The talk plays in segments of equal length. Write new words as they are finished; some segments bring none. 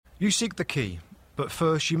You seek the key, but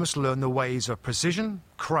first you must learn the ways of precision,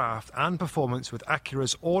 craft and performance with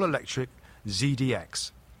Acura's all-electric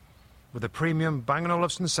ZDX. With a premium Bang &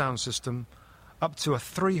 Olufsen sound system, up to a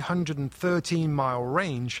 313-mile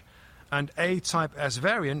range, and A-Type S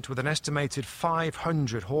variant with an estimated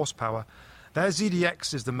 500 horsepower, their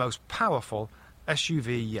ZDX is the most powerful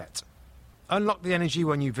SUV yet. Unlock the energy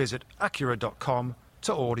when you visit Acura.com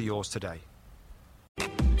to order yours today.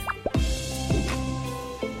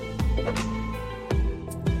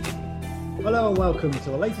 Hello and welcome to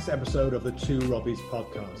the latest episode of the Two Robbies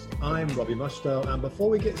podcast. I'm Robbie Mustoe, and before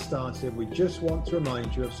we get started, we just want to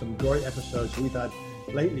remind you of some great episodes we've had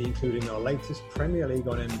lately, including our latest Premier League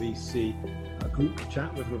on NBC, a group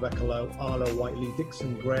chat with Rebecca Lowe, Earle, Whiteley,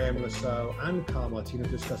 Dixon, Graham, Mustoe and Carl Martino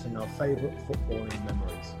discussing our favourite footballing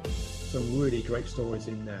memories. Some really great stories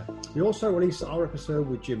in there. We also released our episode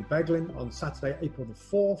with Jim Beglin on Saturday, April the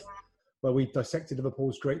 4th, where we dissected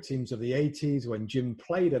Liverpool's great teams of the 80s when Jim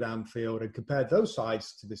played at Anfield and compared those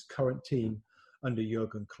sides to this current team under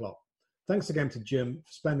Jurgen Klopp. Thanks again to Jim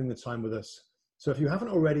for spending the time with us. So if you haven't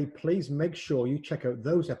already, please make sure you check out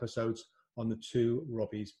those episodes on the Two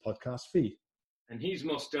Robbies podcast feed. And he's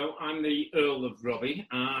Mustoe. I'm the Earle of Robbie.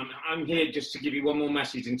 I'm here just to give you one more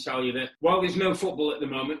message and tell you that while there's no football at the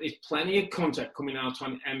moment, there's plenty of content coming out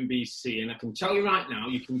on NBC. And I can tell you right now,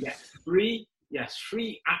 you can get free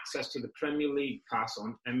access to the Premier League Pass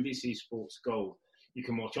on NBC Sports Gold. You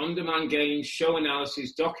can watch on-demand games, show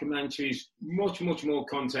analysis, documentaries, much more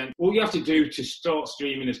content. All you have to do to start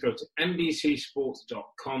streaming is go to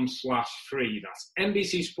nbcsports.com/free. That's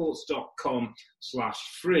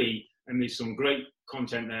nbcsports.com/free. And there's some great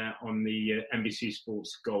content there on the NBC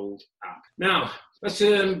Sports Gold app. Now, let's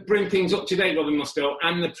bring things up to date, Robbie Mustoe,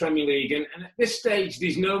 and the Premier League. And at this stage,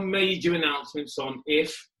 there's no major announcements on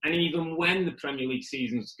if and even when the Premier League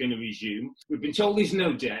season is going to resume. We've been told there's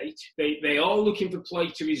no date. They are looking for play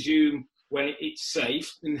to resume when it's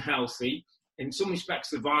safe and healthy. In some respects,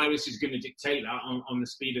 the virus is going to dictate that on the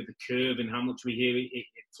speed of the curve and how much we hear it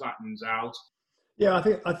flattens out. Yeah,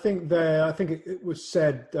 I think it was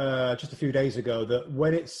said just a few days ago that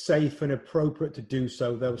when it's safe and appropriate to do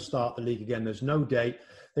so, they'll start the league again. There's no date.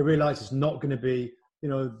 They realise it's not going to be,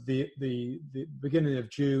 the beginning of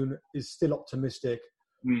June is still optimistic.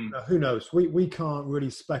 Who knows? We can't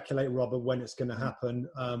really speculate, Robert, when it's going to happen.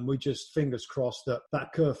 We just fingers crossed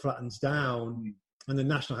that curve flattens down. And the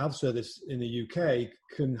National Health Service in the UK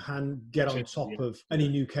can get on top of any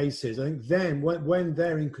new cases. I think then when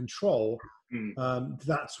they're in control,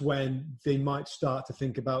 that's when they might start to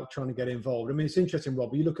think about trying to get involved. I mean, it's interesting,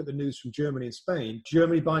 Rob, you look at the news from Germany and Spain.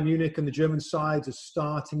 Germany, Bayern Munich and the German sides are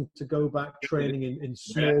starting to go back training in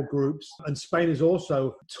small groups. And Spain is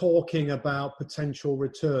also talking about potential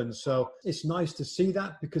returns. So it's nice to see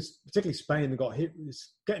that because particularly Spain got hit,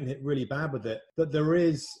 is getting hit really bad with it. But there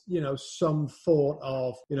is, some thought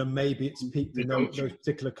of, maybe it's peaked in those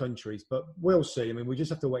particular countries. But we'll see. I mean, we just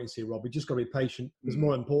have to wait and see, Rob. We just got to be patient. There's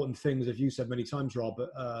more important things, as you said many times, Rob,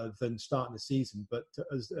 than starting the season. But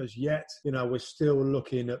as yet, we're still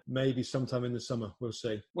looking at maybe sometime in the summer. We'll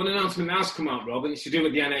see. One announcement has come out, Rob, and it's to do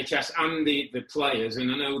with the NHS and the players.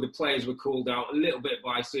 And I know the players were called out a little bit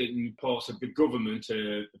by certain parts of the government,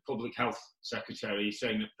 the Public Health Secretary,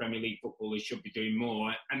 saying that Premier League footballers should be doing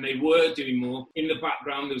more. And they were doing more. In the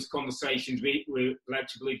background, there was conversations. We were led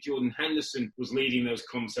to believe Jordan Henderson was leading those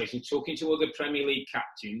conversations, talking to other Premier League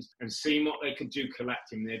captains and seeing what they could do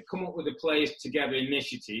collectively. They've come up with a Players Together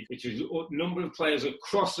initiative, which is a number of players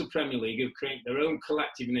across the Premier League who create their own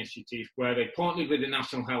collective initiative where they partnered with the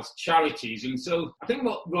national health charities. And so I think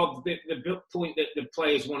what, Rob, the point that the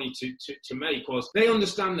players wanted to make was they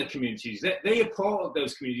understand the communities. They are part of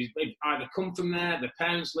those communities. They've either come from there, their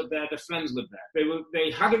parents live there, their friends live there.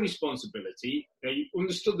 They had a responsibility. They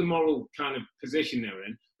understood the moral kind of position they're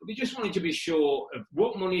in, but they just wanted to be sure of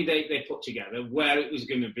what money they put together, where it was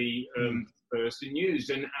going to be first and used.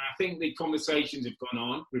 And I think the conversations have gone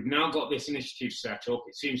on. We've now got this initiative set up.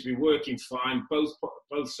 It seems to be working fine. Both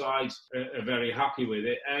sides are very happy with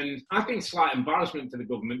it. And I think slight embarrassment for the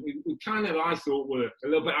government. We kind of, I thought, were a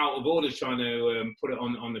little bit out of order trying to put it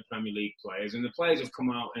on the Premier League players. And the players have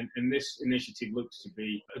come out, and this initiative looks to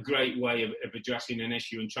be a great way of addressing an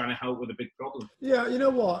issue and trying to help with a big problem. Yeah, you know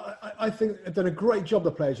what? I think they've done a great job,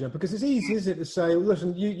 the players, because it's easy, isn't it, to say,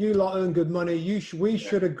 listen, you lot earn good money. We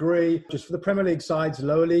should agree, just for the Premier League sides,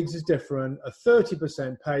 lower leagues is different. A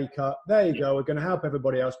 30% pay cut. There you go. We're going to help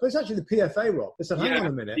everybody else. But it's actually the PFA, Rob. They said, hang on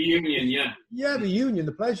a minute. The union, yeah. Yeah, the union,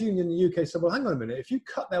 the players' union in the UK said, well, hang on a minute. If you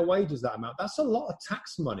cut their wages that amount, that's a lot of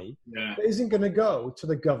tax money that isn't going to go to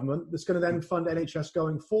the government that's going to then fund NHS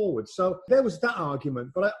going forward. So there was that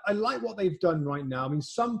argument. But I like what they've done right now. I mean,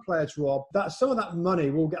 some players, Rob, that some of that money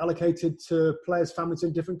will get allocated to players' families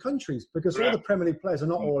in different countries because all the Premier League players are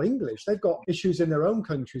not all English. They've got issues in their own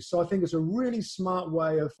countries. So I think it's a really smart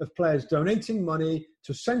way of players donating money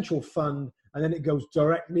to a central fund, and then it goes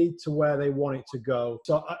directly to where they want it to go.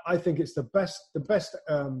 So I think it's the best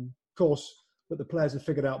course that the players have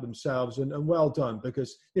figured out themselves, and well done,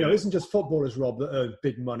 because it isn't just footballers, Rob, that earn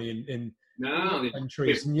big money in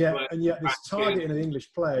countries, and yet this targeting of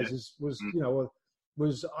English players was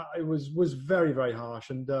very, very harsh.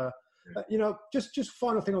 And just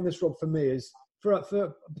final thing on this, Rob, for me is for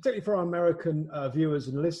particularly for our American viewers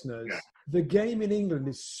and listeners. Yeah. The game in England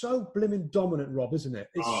is so blimmin' dominant, Rob, isn't it?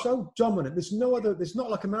 It's so dominant. There's no other. It's not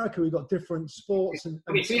like America. We've got different sports.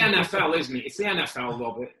 It's the NFL, isn't it? It's the NFL,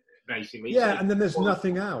 Rob, basically. Yeah, and then there's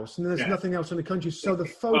nothing else. And there's nothing else in the country. So the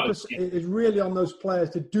focus is really on those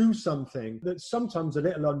players to do something that's sometimes a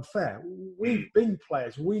little unfair. We've been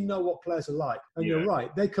players. We know what players are like. And you're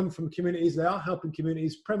right. They come from communities. They are helping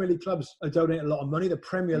communities. Premier League clubs are donating a lot of money. The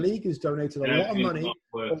Premier League has donated a lot of money,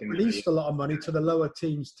 or released a lot of money to the lower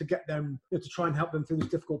teams to get them, to try and help them through this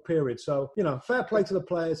difficult period. So, fair play to the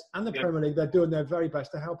players and the Premier League. They're doing their very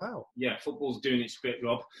best to help out. Yeah, football's doing its bit,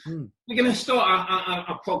 Rob. We're going to start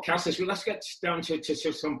our podcast this week. Let's get down to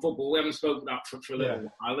some football. We haven't spoken about for a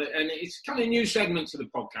little while. And it's kind of a new segment to the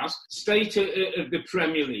podcast, State of the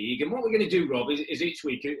Premier League. And what we're going to do, Rob, is each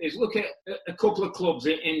week is look at a couple of clubs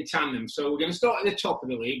in tandem. So we're going to start at the top of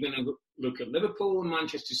the league. We're going to look at Liverpool and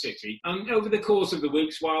Manchester City. And over the course of the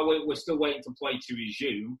weeks, while we're still waiting for play to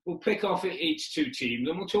resume, we'll pick off each two teams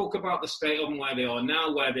and we'll talk about the state of them, where they are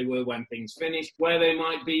now, where they were when things finished, where they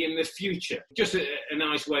might be in the future. Just a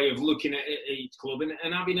nice way of looking at each club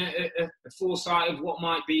and having a foresight of what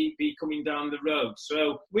might be coming down the road.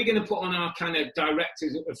 So we're going to put on our kind of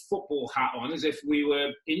directors of football hat on, as if we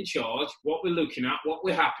were in charge, what we're looking at, what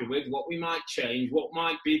we're happy with, what we might change, what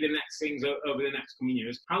might be the next things over the next coming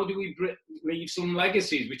years. How do we leave some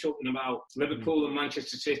legacies? We're talking about Liverpool and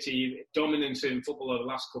Manchester City dominance in football over the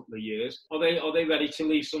last couple of years. Are they ready to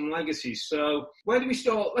leave some legacies? So where do we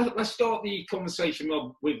start? Let's start the conversation,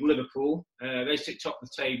 Rob, with Liverpool. They sit top of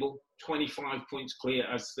the table, 25 points clear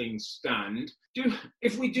as things stand.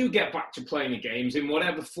 If we do get back to playing the games in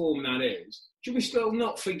whatever form that is, should we still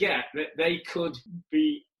not forget that they could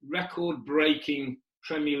be record-breaking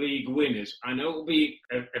Premier League winners? I know it'll be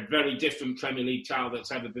a very different Premier League title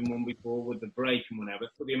that's ever been won before with the break and whatever,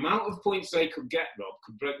 but the amount of points they could get, Rob,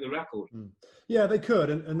 could break the record. Yeah, they could,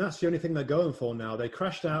 and that's the only thing they're going for now. They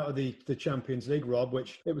crashed out of the Champions League, Rob,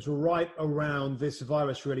 which it was right around this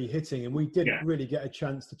virus really hitting, and we didn't really get a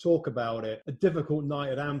chance to talk about it. A difficult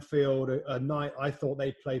night at Anfield, a night I thought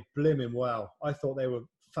they played blimmin' well. I thought they were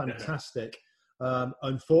fantastic.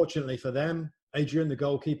 Unfortunately for them, Adrian, the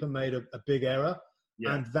goalkeeper, made a big error.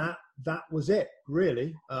 Yeah. And that was it,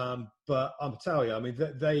 really. But I'll tell you, I mean,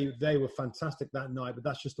 they were fantastic that night, but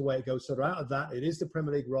that's just the way it goes. So out of that, it is the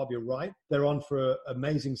Premier League, Rob, you're right. They're on for an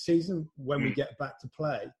amazing season when we get back to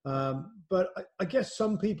play. But I guess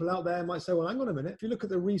some people out there might say, well, hang on a minute. If you look at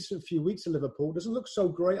the recent few weeks of Liverpool, it doesn't look so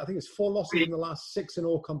great. I think it's 4 losses in the last 6 in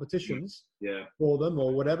all competitions for them,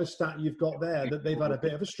 or whatever stat you've got there, that they've had a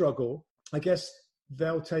bit of a struggle. I guess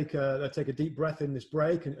they'll take a deep breath in this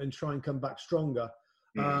break and try and come back stronger.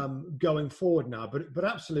 Going forward now, but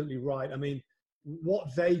absolutely right. I mean,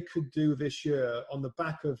 what they could do this year on the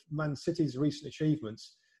back of Man City's recent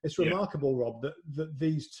achievements, it's remarkable, Rob, that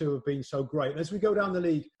these two have been so great. And as we go down the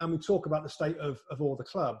league and we talk about the state of all the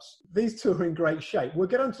clubs, these two are in great shape. We'll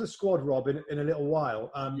get onto the squad, Rob, in a little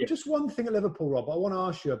while. Just one thing at Liverpool, Rob, I want to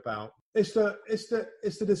ask you about. It's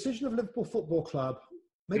the decision of Liverpool Football Club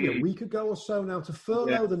maybe a week ago or so now to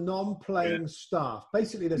furlough the non-playing staff.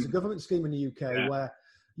 Basically, there's a government scheme in the UK where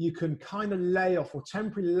you can kind of lay off or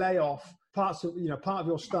temporarily lay off part of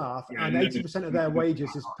your staff, and 80% of their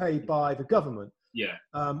wages is paid by the government.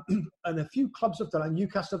 And a few clubs have done it.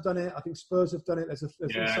 Newcastle have done it. I think Spurs have done it. There's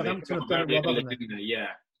Southampton have done it, Rob, haven't they?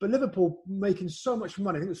 But Liverpool making so much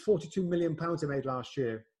money. I think it was £42 million they made last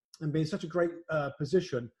year, and being such a great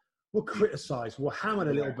position, were criticised, were hammered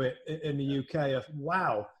a little bit in the UK of,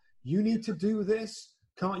 wow, you need to do this?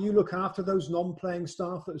 Can't you look after those non-playing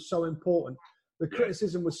staff that are so important? The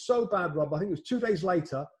criticism was so bad, Rob. I think it was 2 days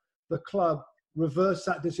later, the club reversed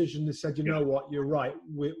that decision and said, you know what, you're right,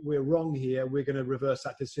 we're wrong here, we're going to reverse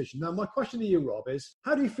that decision. Now, my question to you, Rob, is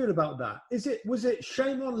how do you feel about that? Was it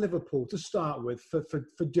shame on Liverpool to start with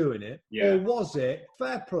for doing it? Or was it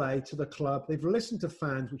fair play to the club? They've listened to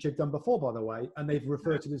fans, which they've done before, by the way, and they've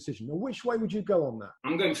referred to the decision. Or which way would you go on that?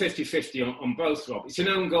 I'm going 50-50 on both, Rob. It's an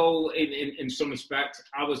own goal in some respect.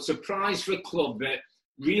 I was surprised for a club that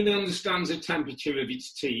really understands the temperature of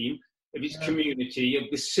its team, of its community, of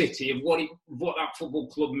the city, of what that football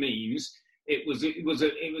club means. It was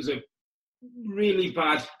a really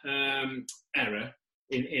bad error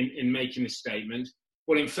in making a statement.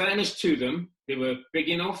 But in fairness to them, they were big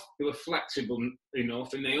enough, they were flexible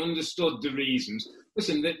enough, and they understood the reasons.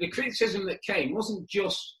 Listen, the criticism that came wasn't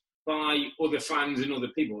just by other fans and other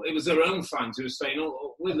people. It was their own fans who were saying,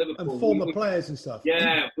 "Oh, we're Liverpool." And former players and stuff.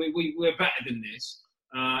 Yeah, we're better than this.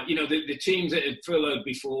 The teams that had furloughed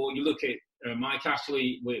before, you look at Mike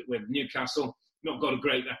Ashley with Newcastle, not got a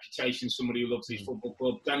great reputation, somebody who loves his football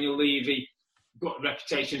club. Daniel Levy got a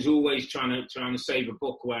reputation as always trying to save a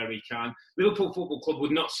buck where he can. Liverpool Football Club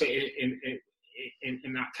would not sit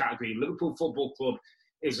in that category. Liverpool Football Club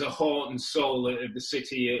is the heart and soul of the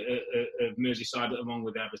city of Merseyside, along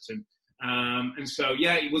with Everton. And so,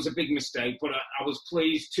 it was a big mistake, but I was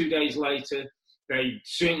pleased 2 days later. They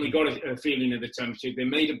certainly got a feeling of the temperature. They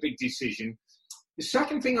made a big decision. The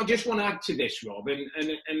second thing I just want to add to this, Rob,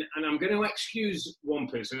 and I'm going to excuse one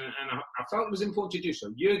person, and I felt it was important to do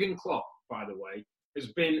so. Jurgen Klopp, by the way,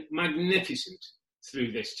 has been magnificent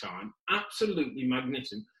through this time. Absolutely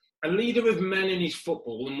magnificent. A leader of men in his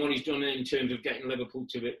football and what he's done in terms of getting Liverpool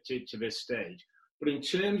to this stage. But in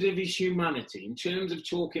terms of his humanity, in terms of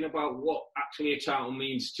talking about what actually a title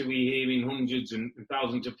means to we hearing hundreds and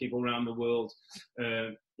thousands of people around the world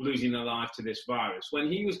losing their life to this virus,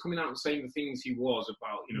 when he was coming out and saying the things he was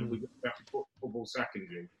about, we have to put football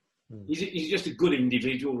secondary, he's just a good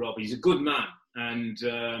individual, Rob. He's a good man, and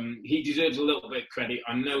he deserves a little bit of credit.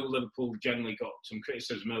 I know Liverpool generally got some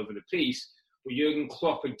criticism over the piece, but Jurgen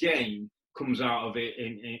Klopp again comes out of it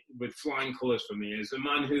with flying colours for me as a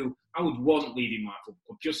man who I would want leading my football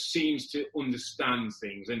club, just seems to understand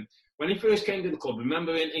things. And when he first came to the club,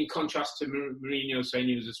 remember in contrast to Mourinho saying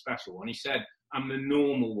he was a special one, he said, "I'm the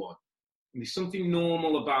normal one." And there's something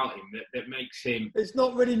normal about him that makes him... It's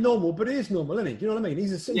not really normal, but it is normal, isn't he? Do you know what I mean?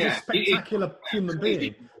 He's a spectacular human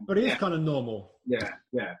being, but he is kind of normal. Yeah,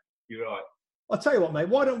 you're right. I'll tell you what, mate,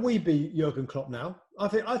 why don't we be Jurgen Klopp now? I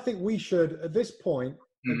think we should, at this point,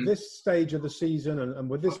 at this stage of the season and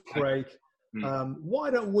with this break, why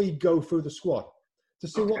don't we go through the squad to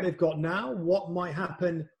see what they've got now, what might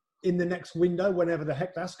happen in the next window, whenever the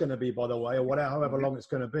heck that's going to be, by the way, or whatever, however long it's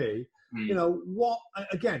going to be.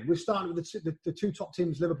 Again, we're starting with the two top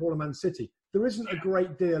teams, Liverpool and Man City. There isn't a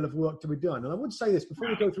great deal of work to be done. And I would say this before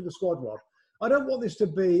we go through the squad, Rob, I don't want this to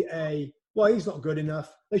be he's not good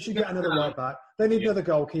enough. They should get another right back. They need another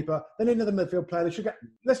goalkeeper. They need another midfield player.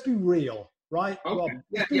 Let's be real. Right, okay. Rob?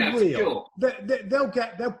 Let's be real. Sure.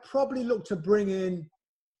 They'll probably look to bring in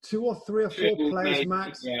 2 or 3 or 4 players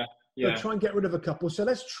max. They'll try and get rid of a couple. So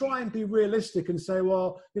let's try and be realistic and say,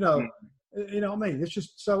 well, you know what I mean. It's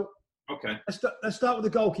just so. Okay. Let's start with the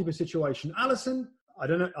goalkeeper situation. Alisson, I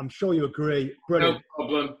don't know. I'm sure you agree. Brilliant. No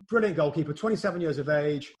problem. Brilliant goalkeeper. 27 years of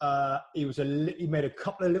age. He made a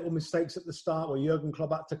couple of little mistakes at the start where Jurgen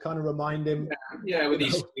Klopp had to kind of remind him. Yeah, with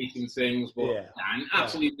these speaking things. But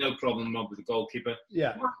absolutely no problem, Rob, with the goalkeeper.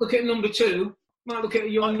 Yeah. Might look at number 2. Might look at a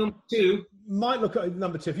young number 2. Might look at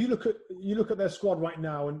number 2. If you look at their squad right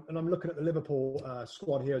now, and I'm looking at the Liverpool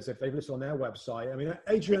squad here as if they've listed on their website. I mean,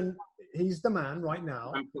 Adrian, he's the man right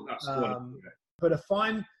now. But if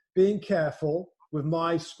I'm being careful with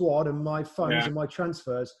my squad and my funds and my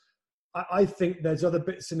transfers, I think there's other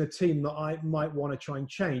bits in the team that I might want to try and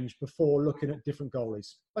change before looking at different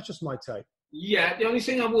goalies. That's just my take. Yeah, the only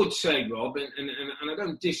thing I would say, Rob, and I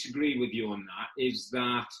don't disagree with you on that, is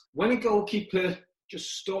that when a goalkeeper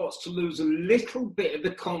just starts to lose a little bit of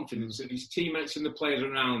the confidence of his teammates and the players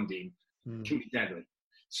around him, it can be deadly.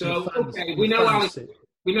 So, we know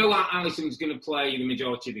Alisson's going to play the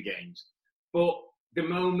majority of the games, but the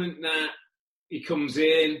moment that he comes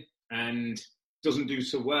in and doesn't do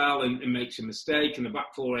so well and makes a mistake and the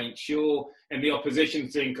back four ain't sure and the opposition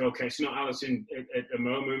think, okay, it's not Alisson at the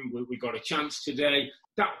moment, we got a chance today.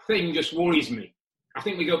 That thing just worries me. I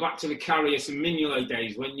think we go back to the Karius and Mignolet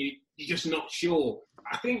days when you're just not sure.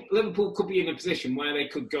 I think Liverpool could be in a position where they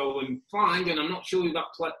could go and find, and I'm not sure who that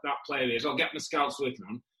player is, I'll get my scouts working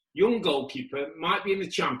on, young goalkeeper, might be in the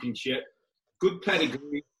Championship, good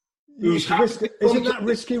pedigree. Isn't that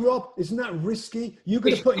risky, Rob? Isn't that risky? You're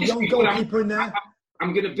going to put a young goalkeeper in there?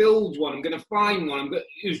 I'm going to build one. I'm going to find one.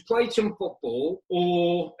 Who's played some football,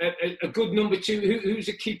 or a good number two, who's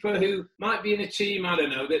a keeper who might be in a team, I don't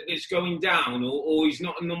know, that's going down, or he's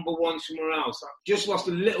not a number one somewhere else. I've just lost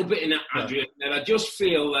a little bit in that, Adrian, and I just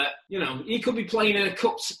feel that, he could be playing a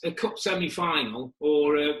cup semi-final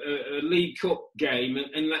or a League Cup game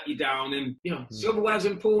and let you down. And, silverware's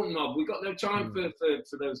important, Rob. We've got no time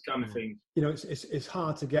for those kind of things. It's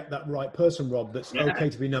hard to get that right person, Rob, that's okay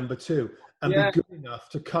to be number two and be good enough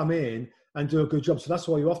to come in and do a good job. So that's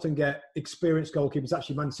why you often get experienced goalkeepers.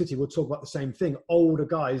 Actually, Man City will talk about the same thing. Older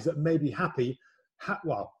guys that may be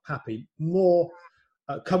more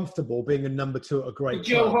comfortable being a number two at a great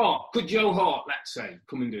club. Could Joe Hart, let's say,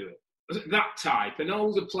 come and do it? That type, an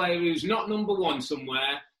older player who's not number one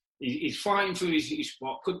somewhere, he's fighting for his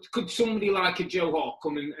spot. Could somebody like a Joe Hart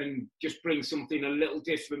come and just bring something a little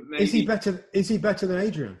different? Maybe? Is he better than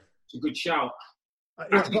Adrian? It's a good shout.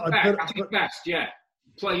 I think best, yeah.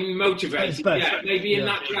 Playing motivated, maybe in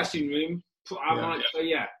that dressing room. Might say,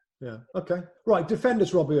 yeah. Okay. Right.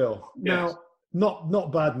 Defenders, Robbie Earle. Yes. Now,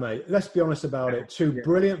 not bad, mate. Let's be honest about it. Two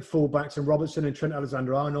brilliant fullbacks in Robertson and Trent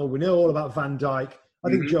Alexander-Arnold. We know all about Van Dijk. I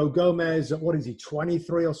think Joe Gomez, what is he,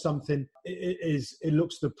 23 or something? It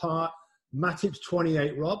looks the part. Matip's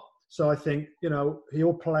 28, Rob. So I think,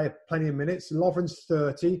 he'll play plenty of minutes. Lovren's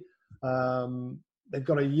 30. They've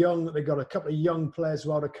got a couple of young players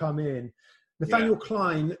who are to come in. Nathaniel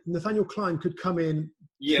Klein could come in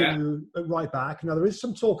to right back. Now there is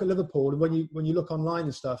some talk at Liverpool, and when you look online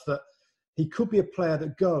and stuff, that he could be a player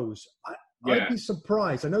that goes. I'd be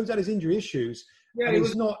surprised. I know he's had his injury issues, and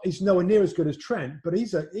he's nowhere near as good as Trent, but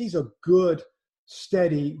he's a good,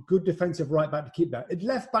 steady, good defensive right back to keep that. At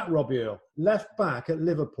left back, Robbie Earle, left back at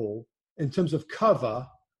Liverpool, in terms of cover,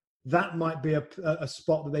 that might be a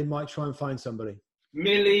spot that they might try and find somebody.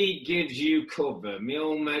 Millie gives you cover. My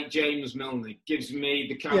old mate James Milner gives me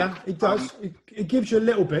the kind of... it does. It gives you a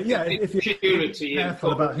little bit, if you're security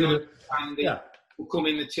careful about who... will come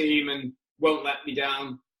in the team and won't let me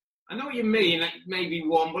down. I know what you mean, like maybe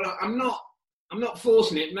one, but I'm not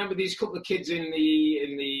forcing it. Remember these couple of kids in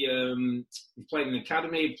the played in the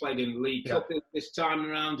academy, played in the League Cup this time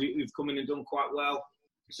around, who've come in and done quite well.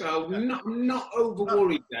 So not over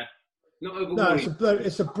worried there. Not over worried. No,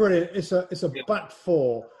 it's a brilliant. It's a back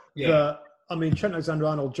four. That, Trent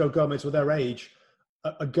Alexander-Arnold, Joe Gomez, with their age,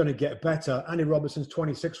 are going to get better. Andy Robertson's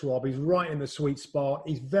 26, Rob. He's right in the sweet spot.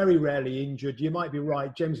 He's very rarely injured. You might be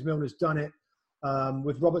right. James Milner's done it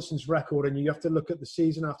with Robertson's record, and you have to look at the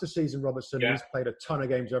season after season. Robertson, he's played a ton of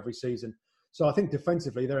games every season. So I think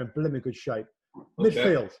defensively, they're in blimmin' good shape. Okay.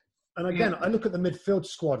 Midfield. And again, I look at the midfield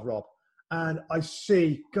squad, Rob, and I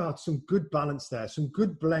see, some good balance there, some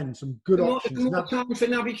good blend, some good options. More time for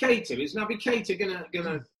Naby Keita. Is Naby Keita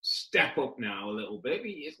gonna step up now a little bit?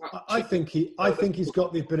 I think he's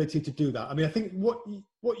got the ability to do that. I think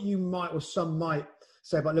what you might, or some might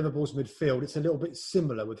say about Liverpool's midfield, it's a little bit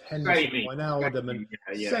similar with Henderson, Wijnaldum, and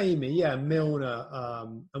Samey, Milner.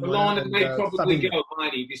 Lallana may probably go,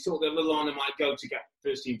 might he? We thought that Lallana might go to get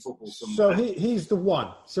first team football somewhere. So he's the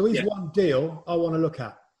one. So he's one deal I want to look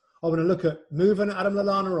at. I want to look at moving Adam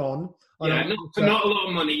Lallana on. Not a lot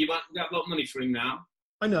of money. You've got a lot of money for him now.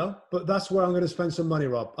 I know, but that's where I'm going to spend some money,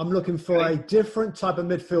 Rob. I'm looking for a different type of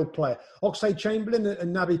midfield player. Oxlade-Chamberlain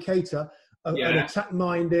and Naby Keita are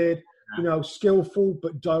attack-minded, skillful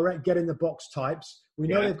but direct, get in the box types. We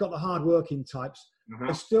know they've got the hard-working types.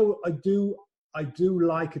 I do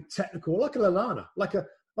like a technical, like a Lallana, like an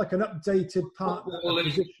updated part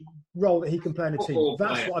position role that he can play in a team.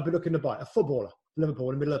 That's what I'd be looking to buy. A footballer, Liverpool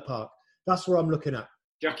in the middle of the park. That's where I'm looking at.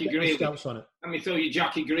 Jackie Grealish. Scouts on it. Let me throw you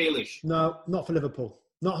Jackie Grealish. No, not for Liverpool.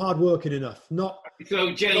 Not hard working enough. Not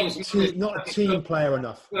a team player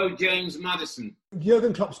enough. So James Maddison.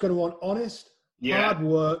 Jurgen Klopp's going to want honest, hard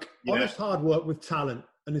work with talent,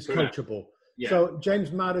 and is coachable. Yeah. So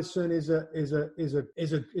James Maddison is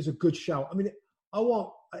a good shout. I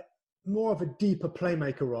want more of a deeper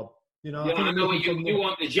playmaker, Rob. I know what you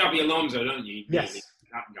want, the Xabi Alonso, don't you? Yes, really?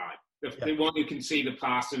 That guy, the one who can see the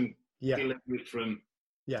pass and deliver it from.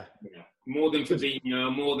 Yeah. More than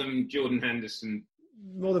Fabinho, more than Jordan Henderson.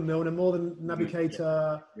 More than Milner, more than Naby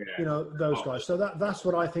Keita, those guys. So that's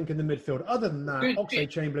what I think in the midfield. Other than that,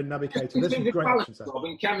 Oxlade-Chamberlain, Naby Keita, there's some great options there.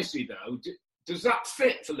 In chemistry, though, does that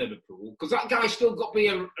fit for Liverpool? Because that guy's still got to be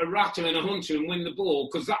a ratter and a hunter and win the ball,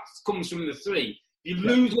 because that comes from the three. You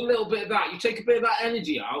lose a little bit of that. You take a bit of that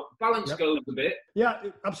energy out. Balance goes a bit. Yeah,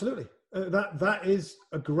 absolutely. That is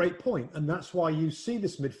a great point, and that's why you see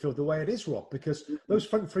this midfield the way it is, Rob, because those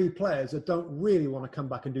front three players that don't really want to come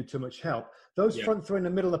back and do too much help, those front three in the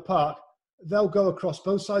middle of the park, they'll go across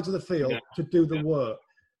both sides of the field to do the work.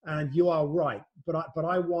 And you are right, but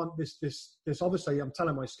I want this. Obviously, I'm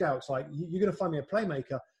telling my scouts, like, you're going to find me a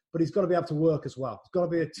playmaker, but he's got to be able to work as well. He's got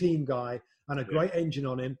to be a team guy and a great engine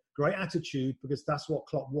on him, great attitude, because that's what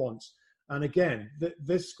Klopp wants. And again,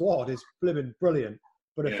 this squad is blimmin' brilliant.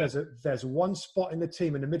 But if there's one spot in the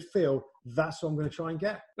team in the midfield, that's what I'm going to try and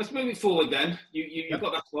get. Let's move it forward then. You've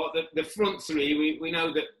got that spot. The front three, we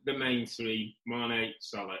know that the main three, Mane,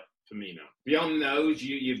 Salah, Firmino. Beyond those,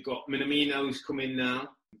 you've got Minamino's come in now.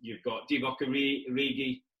 You've got Divock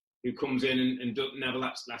Origi, who comes in and never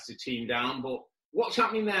lets the team down. But what's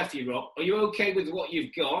happening there for you, Rob? Are you okay with what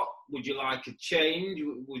you've got? Would you like a change?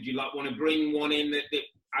 Would you want to bring one in that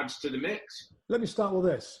adds to the mix? Let me start with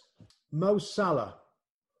this. Mo Salah.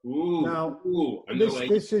 Now,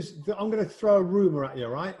 this is. I'm going to throw a rumour at you,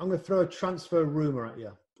 right? I'm going to throw a transfer rumour at you.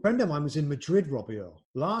 A friend of mine was in Madrid, Robbie Earle.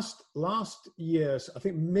 Last year's, I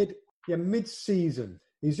think mid-season,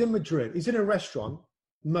 he's in Madrid. He's in a restaurant.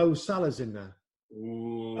 Mo Salah's in there.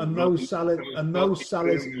 And Mo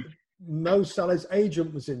Salah's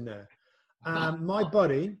agent was in there. And my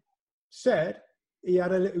buddy said he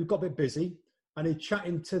got a bit busy, and he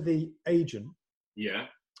chatting to the agent. Yeah.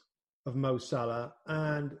 Of Mo Salah,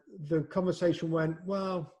 and the conversation went,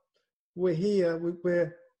 well, we're here,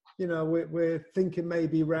 we're thinking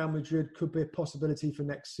maybe Real Madrid could be a possibility for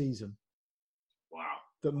next season. Wow.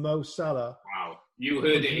 That Mo Salah. Wow. You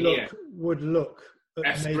heard it here. Would look.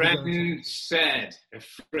 A friend said.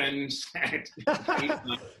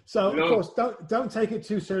 So, of course, don't take it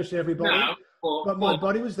too seriously, everybody. No, but my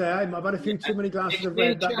buddy was there. I've had a few too many glasses of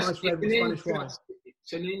red, that nice red with Spanish wine.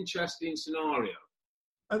 It's an interesting scenario.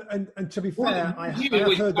 And to be fair, I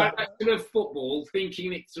have heard that. Director of football,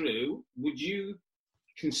 thinking it through, would you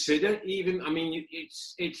consider even? I mean,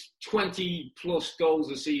 it's 20 plus goals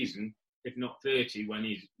a season, if not 30, when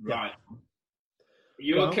he's right. Are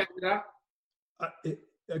you okay with that?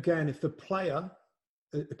 Again, if the player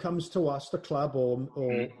comes to us, the club,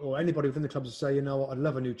 or anybody within the club, to say, you know what, I'd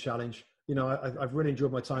love a new challenge. You know, I've really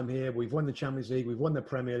enjoyed my time here. We've won the Champions League. We've won the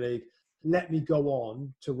Premier League. Let me go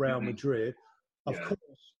on to Real Madrid. Of course,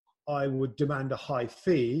 I would demand a high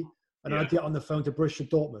fee, and I'd get on the phone to Borussia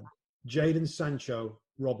Dortmund. Jadon Sancho,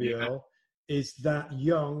 Robbie Earle, is that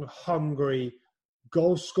young, hungry,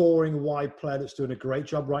 goal-scoring wide player that's doing a great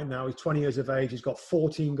job right now. He's 20 years of age. He's got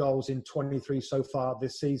 14 goals in 23 so far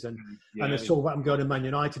this season. And there's talk about him going to Man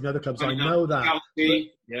United and other clubs. I know that.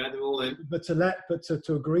 They're all in. But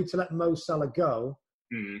to agree to let Mo Salah go,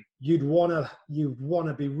 you'd want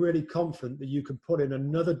to be really confident that you can put in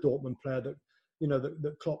another Dortmund player that, you know,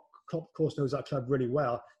 that Klopp, of course, knows that club really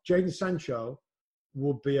well. Jadon Sancho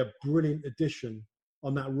would be a brilliant addition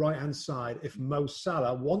on that right-hand side if Mo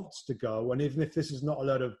Salah wants to go, and even if this is not a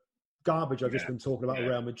load of garbage I've just been talking about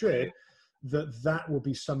Real Madrid, that will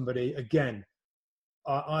be somebody, again,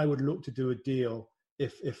 I would look to do a deal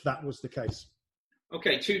if that was the case.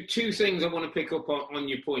 Okay, two things I want to pick up on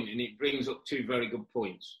your point, and it brings up two very good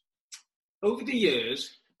points. Over the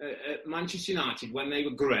years, at Manchester United, when they were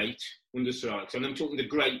great under Sir Alex, and I'm talking the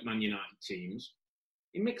great Man United teams,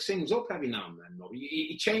 he mixed things up every now and then, Robbie.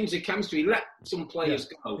 He changed the chemistry. He let some players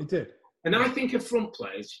go. He did. And I think of front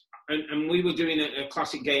players, and we were doing a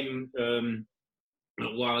classic game a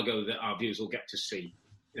while ago that our viewers will get to see.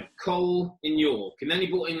 You know, Cole in York, and then he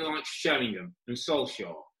brought in like Sheringham and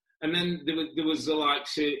Solskjaer. And then there was the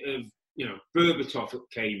likes of, you know, Berbatov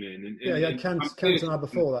that came in. Cantona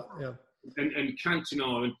before that, And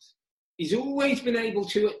Cantona. And he's always been able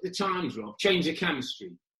to, at the times, Rob, change the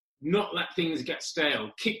chemistry. Not let things get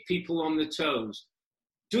stale, kick people on the toes.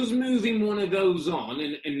 Does moving one of those on,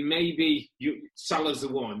 and maybe Salah's the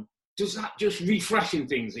one, does that just refreshing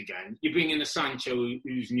things again? You bring in a Sancho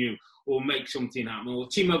who's new, or make something happen, or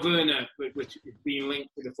Timo Werner, which is being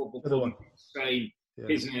linked to the football club, saying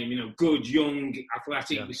his name, you know, good, young,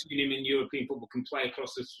 athletic. We've seen him in European football, can play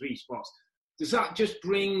across the three spots. Does that just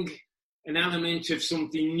bring an element of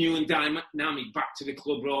something new and dynamic back to the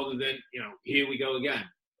club rather than, you know, here we go again?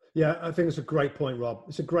 Yeah, I think it's a great point, Rob.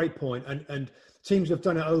 It's a great point. And teams have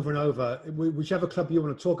done it over and over. Whichever club you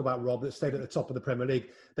want to talk about, Rob, that stayed at the top of the Premier League,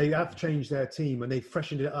 they have changed their team and they've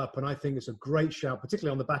freshened it up. And I think it's a great shout,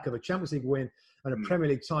 particularly on the back of a Champions League win and a Premier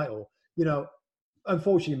League title. You know,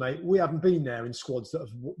 unfortunately, mate, we haven't been there in squads that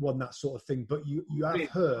have won that sort of thing. But you have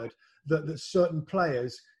heard that certain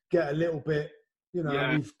players get a little bit, you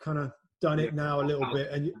know, we've kind of done it now a little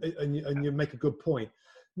bit, and you make a good point.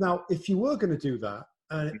 Now, if you were going to do that,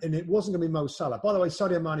 and it wasn't going to be Mo Salah. By the way,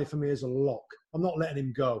 Sadio Mane for me is a lock. I'm not letting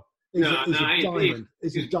him go. He's a diamond.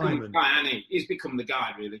 He's a diamond. He's become the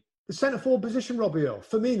guy, really. The centre forward position, Robbie Earle,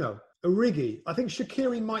 Firmino. Origi. I think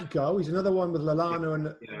Shaqiri might go. He's another one with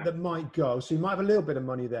Lallana that might go. So you might have a little bit of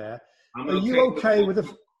money there. Are you okay with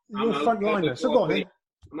your front liner? So go on then.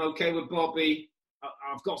 I'm okay with Bobby.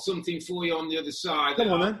 I've got something for you on the other side.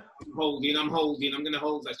 Come on then. I'm holding. I'm going to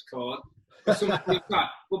hold this card. But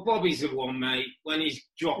Bobby's the one, mate. When he's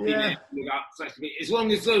dropping it with that flexibility, as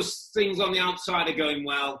long as those things on the outside are going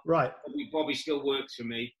well, right? Bobby still works for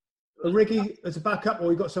me. Origi as a backup,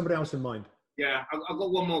 or you got somebody else in mind? Yeah, I've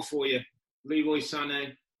got one more for you. Leroy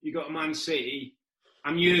Sané. You got Man City.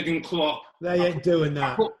 I'm Jurgen Klopp. They ain't doing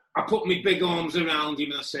that. I put my big arms around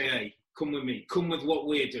him and I say, hey, come with me. Come with what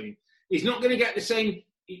we're doing. He's not going to get the same...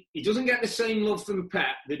 He doesn't get the same love from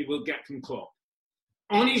Pep that he will get from Klopp.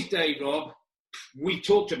 On his day, Rob, we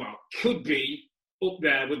talked about, could be up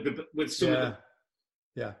there with some of them.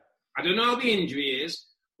 Yeah. I don't know how the injury is,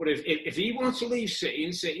 but if he wants to leave City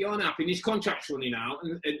and City aren't happy and his contract's running out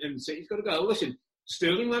and City's got to go, listen,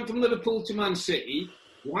 Sterling went from Liverpool to Man City.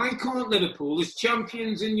 Why can't Liverpool, as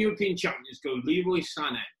champions and European champions, go Leroy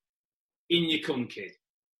Sané? In you come, kid.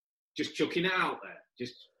 Just chucking it out there.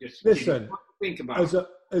 Just listen. Think about it.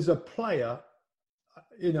 As a player,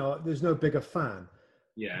 there's no bigger fan.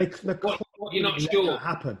 Yeah. The club you're not sure.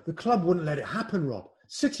 Happen. The club wouldn't let it happen, Rob.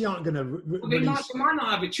 City aren't going to. They might not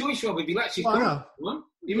have a choice, Rob. If he lets you go,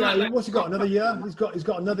 what's he got? Another year? He's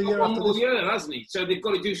got another year. One more year, hasn't he? So they've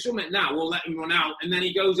got to do something now. We'll let him run out, and then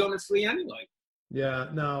he goes on a free anyway. Yeah.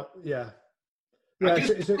 No. Yeah.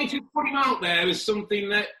 Just put him out there as something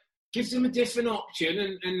that gives him a different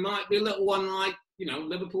option, and might be a little one like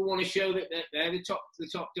Liverpool want to show that they're the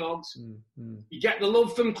top dogs. You get the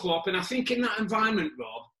love from Klopp, and I think in that environment,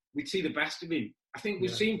 Rob, we'd see the best of him. I think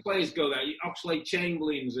we've seen players go there,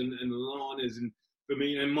 Oxlade-Chamberlains and Lallana's and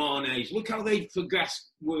Firmino and Mane's. Look how they've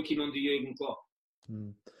progressed working under Jurgen Klopp.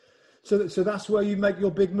 So that's where you make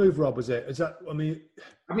your big move, Rob, is it? Is that?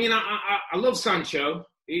 I love Sancho.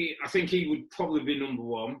 I think he would probably be number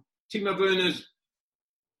one. Timo Werner's,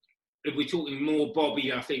 if we're talking more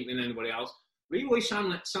Bobby, I think, than anybody else. Leroy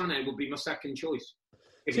Sané would be my second choice.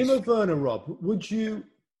 Timo Werner, Rob, would you,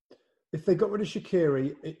 if they got rid of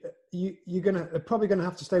Shaqiri, they're probably going to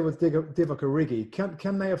have to stay with Divock Origi.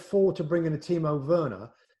 Can they afford to bring in a Timo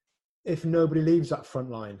Werner if nobody leaves that front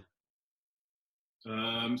line?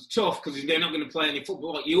 It's tough because they're not going to play any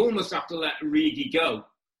football. You almost have to let Origi go.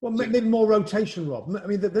 Well, maybe more rotation, Rob. I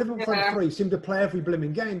mean, the Liverpool front three seem to play every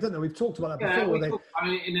blooming game, don't they? We've talked about that before.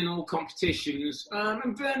 In all competitions.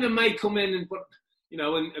 And Werner may come in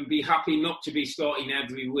and be happy not to be starting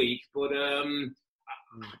every week. But I'm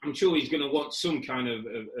sure he's going to want some kind of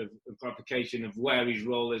clarification of where his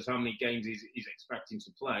role is, how many games he's expecting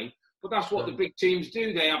to play. But that's what the big teams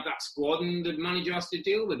do. They have that squad and the manager has to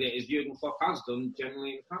deal with it, as Jurgen Klopp has done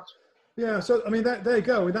generally in the past. Yeah, so, there you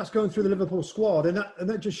go. That's going through the Liverpool squad. And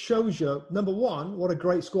that just shows you, number one, what a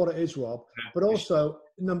great squad it is, Rob. But also,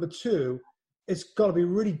 number two, it's got to be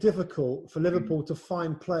really difficult for Liverpool to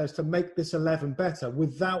find players to make this 11 better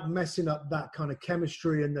without messing up that kind of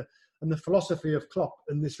chemistry and the philosophy of Klopp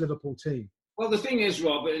and this Liverpool team. Well, the thing is,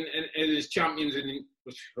 Rob, and as champions,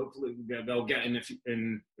 which hopefully they'll get in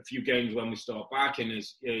a few games when we start back, and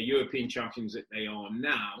as European champions that they are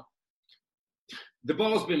now, the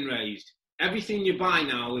bar's been raised. Everything you buy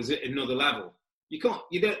now is at another level.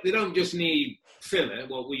 They don't just need filler,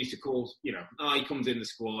 what we used to call, he comes in the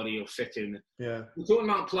squad, he'll fit in. Yeah. We're talking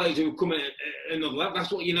about players who come in at another level.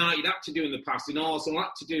 That's what United had to do in the past, and Arsenal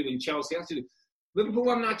had to do, and Chelsea had to do. Liverpool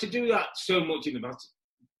haven't had to do that so much in the past,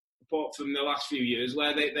 apart from the last few years,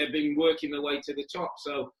 where they've been working their way to the top.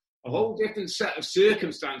 So a whole different set of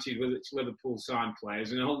circumstances with which Liverpool signed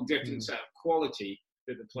players, and a whole different set of quality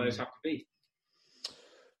that the players have to be.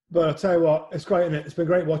 But I'll tell you what, it's great, isn't it? It's been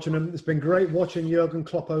great watching him. It's been great watching Jurgen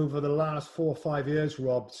Klopp over the last 4 or 5 years,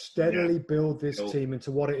 Rob, steadily build this team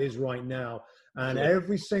into what it is right now. And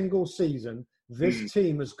every single season, this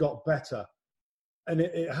team has got better. And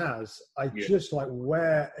it has. Just like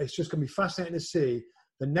it's just going to be fascinating to see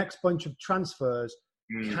the next bunch of transfers.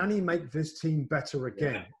 Can he make this team better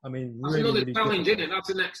again? Yeah. I mean, that's really, another really challenge, isn't it? That's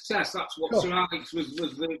the next test. That's what Sir Alex was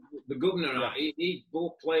the governor at. He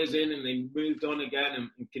brought players in and they moved on again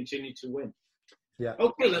and continued to win. Yeah.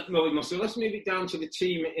 Okay, let's move it down to the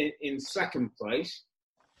team in second place,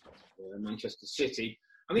 Manchester City.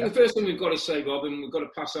 I think the first thing we've got to say, Robin, we've got to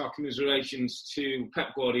pass our commiserations to Pep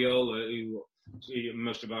Guardiola, who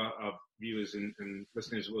most of our viewers and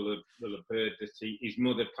listeners will have heard that his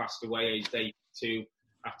mother passed away aged 82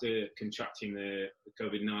 after contracting the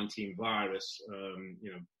COVID-19 virus.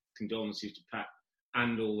 Condolences to Pep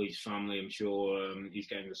and all his family. I'm sure he's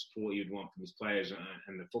getting the support he'd want from his players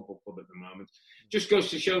and the football club at the moment. Just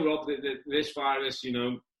goes to show, Rob, that this virus,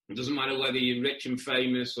 It doesn't matter whether you're rich and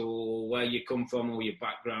famous or where you come from or your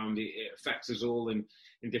background. It affects us all in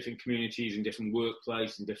different communities, in different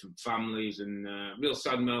workplaces, in different families. And real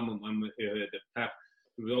sad moment when we heard that Pep,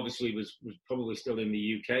 who obviously was probably still in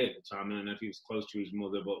the UK at the time. I don't know if he was close to his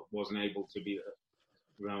mother, but wasn't able to be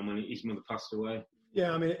around when his mother passed away.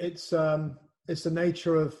 Yeah, I mean, it's the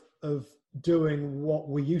nature of doing what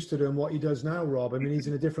we used to do and what he does now, Rob. I mean, he's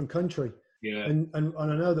in a different country. Yeah. And I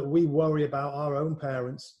know that we worry about our own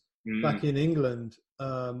parents back in England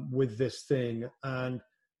with this thing. And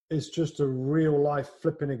it's just a real life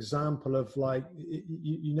flipping example of like,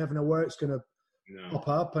 you never know where it's going to pop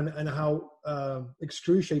up and how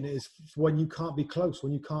excruciating it is when you can't be close,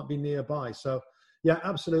 when you can't be nearby. So, yeah,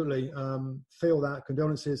 absolutely. Feel that.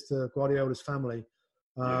 Condolences to Guardiola's family.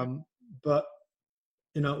 But,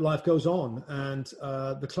 you know, life goes on and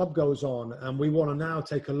the club goes on. And we want to now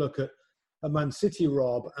take a look at Man City,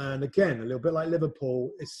 Rob. And again, a little bit like Liverpool,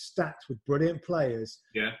 it's stacked with brilliant players.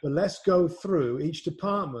 Yeah. But let's go through each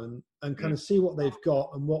department and kind of see what they've got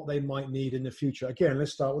and what they might need in the future. Again,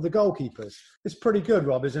 let's start with the goalkeepers. It's pretty good,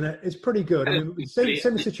 Rob, isn't it? It's pretty good. I mean,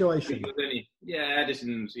 same situation. Yeah,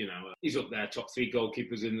 Edison's, you know, he's up there, top 3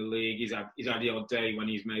 goalkeepers in the league. He's had the odd day when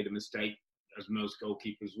he's made a mistake, as most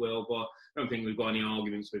goalkeepers will, but I don't think we've got any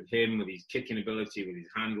arguments with him, with his kicking ability, with his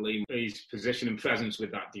handling, his position and presence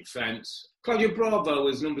with that defence. Claudio Bravo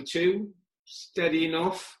is number 2, steady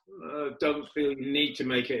enough. Don't feel you need to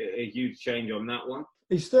make a huge change on that one.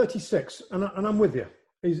 He's 36, and I'm with you.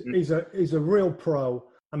 He's a real pro.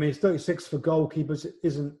 I mean, he's 36 for goalkeepers. It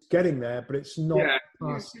isn't getting there, but it's not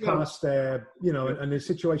past there, you know. And his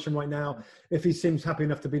situation right now, if he seems happy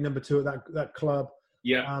enough to be number 2 at that club,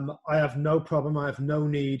 I have no problem. I have no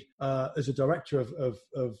need as a director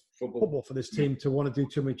of football for this team to want to do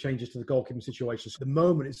too many changes to the goalkeeping situation. So at the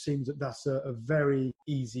moment, it seems that that's a very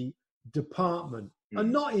easy department. A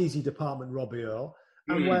not easy department, Robbie Earle,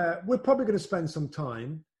 and where we're probably going to spend some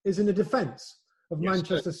time is in the defence of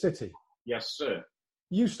Manchester City. Yes, sir.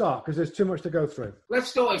 You start, because there's too much to go through. Let's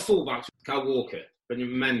start at fullbacks. Kyle Walker,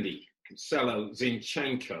 Benjamin Mendy, Cancelo,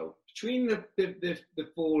 Zinchenko. Between the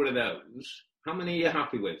 4 of those, how many are you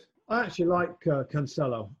happy with? I actually like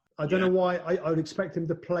Cancelo. I don't know why. I would expect him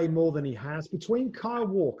to play more than he has. Between Kyle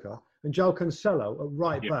Walker and Joe Cancelo at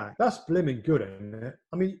right back, that's blimmin' good, isn't it?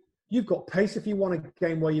 I mean, you've got pace if you want a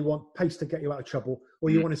game where you want pace to get you out of trouble, or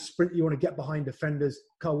you want to sprint, you want to get behind defenders,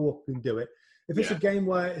 Kyle Walker can do it. If it's a game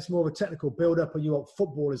where it's more of a technical build-up and you want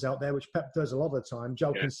footballers out there, which Pep does a lot of the time,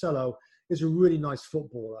 Joe Cancelo is a really nice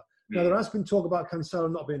footballer. Now, there has been talk about Cancelo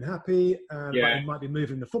not being happy and that he might be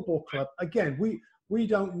moving the football club. Again, we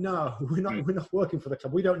don't know. We're not working for the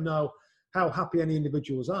club. We don't know how happy any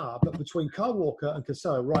individuals are. But between Kyle Walker and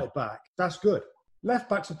Cancelo right back, that's good. Left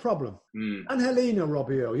back's a problem. Angelino,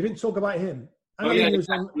 Robbie Earle, you didn't talk about him. Angelino's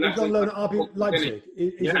on loan at RB Leipzig.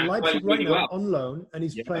 He's at Leipzig right now on loan, and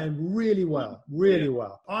he's playing really well,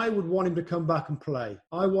 well. I would want him to come back and play.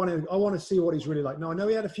 I want to see what he's really like. Now, I know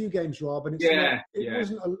he had a few games, Rob, and it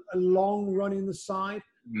wasn't a long run in the side,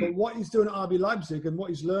 but what he's doing at RB Leipzig and what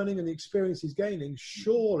he's learning and the experience he's gaining,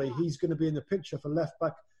 surely he's going to be in the picture for left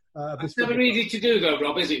back. It's never easy to do, though,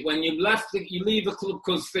 Rob, is it? When you leave a club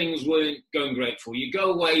because things weren't going great for you. You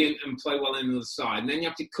go away and play well on the other side, and then you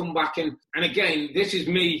have to come back and again, this is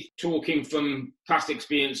me talking from past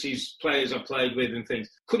experiences, players I've played with and things.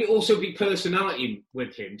 Could it also be personality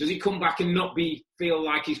with him? Does he come back and not feel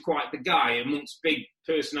like he's quite the guy amongst big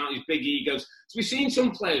personalities, big egos? So we've seen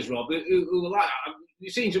some players, Rob, who are like that.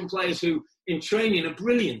 We've seen some players who, in training, are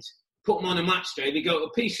brilliant. Put them on a match day, they go to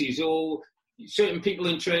pieces, or certain people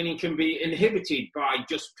in training can be inhibited by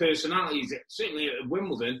just personalities. Certainly at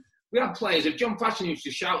Wimbledon, we had players. If John Fashion used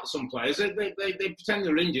to shout at some players, they pretend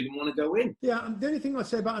they're injured and want to go in. Yeah, and the only thing I'd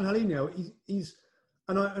say about Angelino is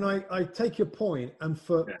I take your point, and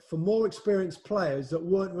for more experienced players that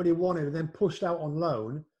weren't really wanted and then pushed out on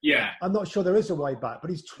loan, I'm not sure there is a way back. But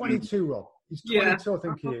he's 22, Rob. He's 22, I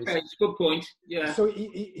think he is. Okay, it's a good point. Yeah. So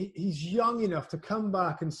he's young enough to come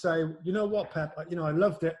back and say, you know what, Pep, I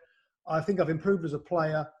loved it. I think I've improved as a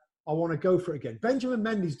player. I want to go for it again. Benjamin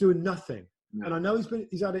Mendy's doing nothing. No. And I know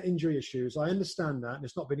he's had injury issues. I understand that. And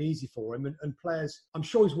it's not been easy for him. And players, I'm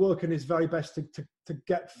sure he's working his very best to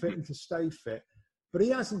get fit and to stay fit. But he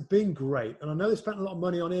hasn't been great. And I know they spent a lot of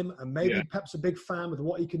money on him. And maybe Pep's a big fan with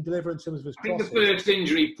what he can deliver in terms of his crosses. I think the first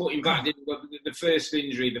injury put him back. The first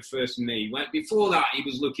knee. Before that, he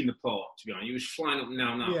was looking the part, to be honest. He was flying up and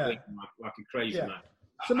down that like a crazy man.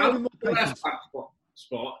 So maybe more patience.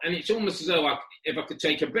 Spot, and it's almost as though if I could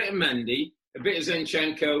take a bit of Mendy, a bit of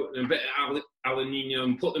Zinchenko, and a bit of Angelino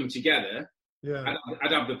and put them together, Yeah.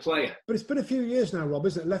 I'd have the player. But it's been a few years now, Rob,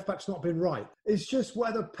 isn't it? Left back's not been right. It's just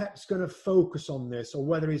whether Pep's going to focus on this or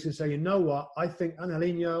whether he's going to say, you know what, I think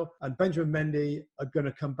Angelino and Benjamin Mendy are going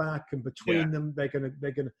to come back, and between them, they're going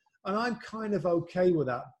to. And I'm kind of okay with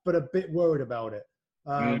that, but a bit worried about it.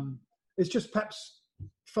 It's just Pep's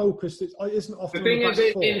focus. It isn't often. The thing is,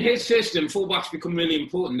 in his system, fullbacks become really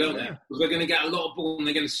important, don't they? Because they're going to get a lot of ball and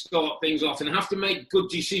they're going to start things off and have to make good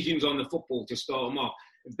decisions on the football to start them off.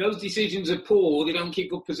 If those decisions are poor, they don't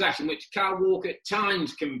keep good possession, which Kyle Walker at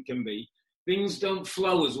times can be. Things don't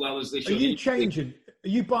flow as well as they should. Are you changing? Are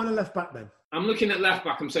you buying a left back then? I'm looking at left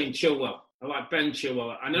back. I'm saying Chilwell. I like Ben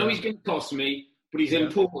Chilwell. I know he's going to cost me, but he's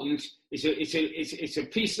important. It's a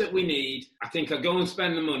piece that we need. I think I'd go and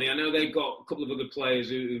spend the money. I know they've got a couple of other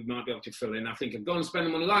players who might be able to fill in. I think I'd go and spend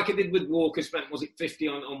the money like I did with Walker. Was it 50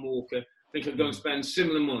 on Walker? I think I'd go and spend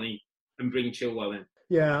similar money and bring Chilwell in.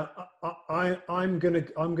 Yeah, I'm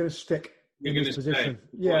gonna stick in this position.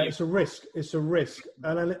 Yeah, it's a risk. It's a risk,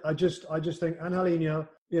 and I just think Angelino.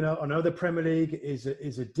 You know, I know the Premier League is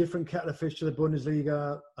a different kettle of fish to the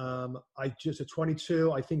Bundesliga. At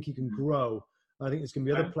 22, I think he can grow. I think there's going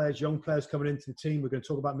to be other players, young players coming into the team. We're going to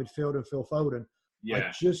talk about midfield and Phil Foden.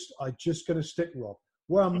 Yeah. I just going to stick, Rob.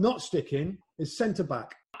 Where I'm not sticking is centre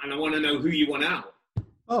back. And I want to know who you want out.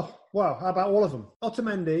 Oh, wow. How about all of them?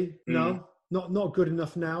 Otamendi, no. Not good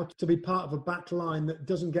enough now to be part of a back line that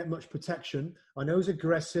doesn't get much protection. I know he's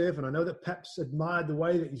aggressive, and I know that Pep's admired the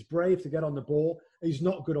way that he's brave to get on the ball. He's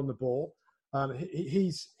not good on the ball.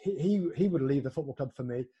 He would leave the football club for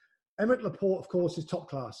me. Emerick Laporte, of course, is top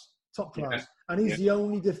class. Yeah. And he's the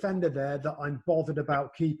only defender there that I'm bothered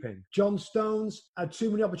about keeping. John Stones had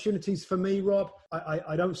too many opportunities for me, Rob.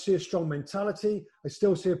 I don't see a strong mentality. I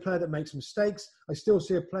still see a player that makes mistakes. I still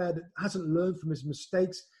see a player that hasn't learned from his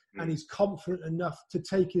mistakes. And he's confident enough to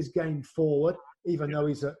take his game forward, even though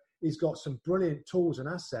he's got some brilliant tools and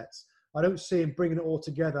assets. I don't see him bringing it all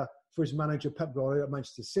together for his manager, Pep Guardiola, at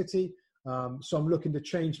Manchester City. So I'm looking to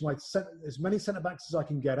change as many centre-backs as I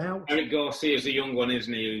can get out. Eric Garcia's a young one,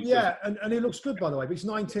 isn't he? Yeah, and he looks good, by the way, but he's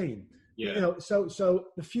 19. Yeah. You know, so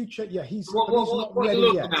the future, he's not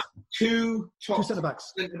ready yet. Two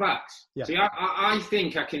centre-backs. Yeah. See, I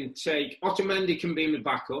think I can take... Otamendi can be my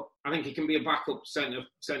backup. I think he can be a backup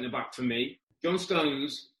centre-back for me. John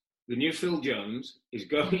Stones, the new Phil Jones, is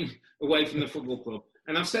going away from the football club.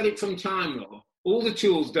 And I've said it from time, Rob. All the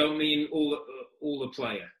tools don't mean all the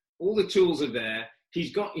player. All the tools are there.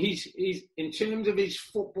 He's in terms of his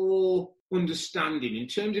football understanding, in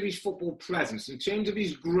terms of his football presence, in terms of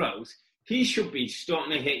his growth, he should be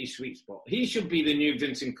starting to hit his sweet spot. He should be the new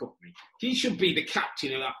Vincent Kompany. He should be the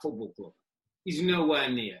captain of that football club. He's nowhere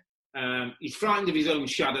near. He's frightened of his own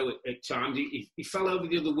shadow at times. He fell over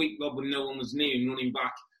the other week, Rob, when no one was near him, running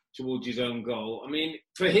back towards his own goal. I mean,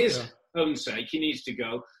 for his own sake, he needs to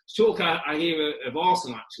go. Talk I hear of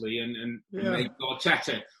Arsenal, actually, and maybe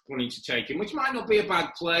Arteta wanting to take him, which might not be a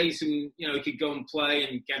bad place, and, you know, he could go and play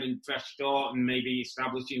and get a fresh start and maybe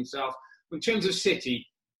establish himself. But in terms of City,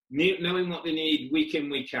 knowing what they need week in,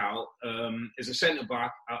 week out, as a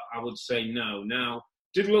centre-back, I would say no. Now,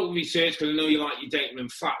 did a little research because I know you like your data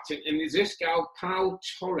and fact. And there's this guy, Pau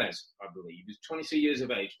Torres, I believe. He's 22 years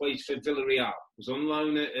of age, plays for Villarreal. Was on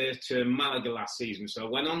loan at Malaga last season. So I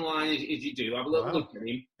went online, as you do, have a little look at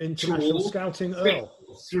him. International scouting Earle.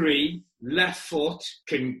 3, left foot,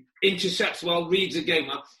 can intercept well, reads the game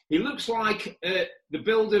well. He looks like the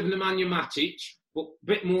build of Nemanja Matic, but a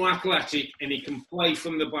bit more athletic, and he can play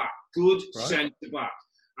from the back. Good centre-back.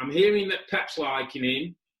 I'm hearing that Pep's liking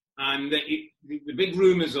him. And the big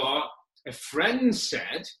rumours are, a friend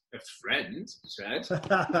said,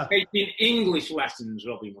 taking English lessons,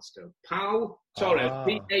 Robbie Mustoe. Pau Torres,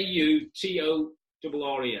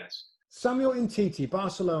 Pautorres. Samuel Umtiti,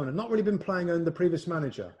 Barcelona, not really been playing under the previous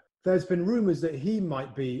manager. There's been rumours that he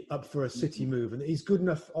might be up for a City move and that he's good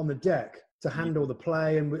enough on the deck to handle the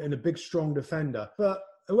play and a big, strong defender. But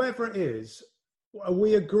whoever it is, are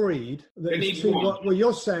we agreed that it's two? Well,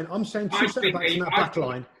 you're saying, I'm saying two centre-backs in that back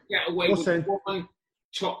line. Get away with one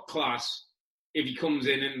top class if he comes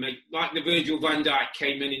in and like the Virgil van Dijk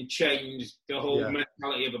came in and changed the whole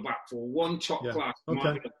mentality of a back four. One top class might be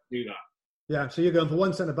able to do that. Yeah, so you're going for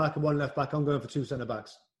one centre-back and one left-back. I'm going for two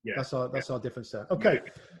centre-backs. Yeah. That's our difference there. Okay,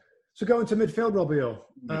 so going to midfield, Robbie.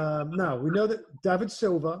 Now, we know that David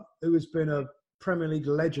Silva, who has been a Premier League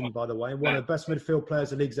legend, by the way, and one of the best midfield players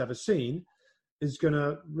the league's ever seen, is going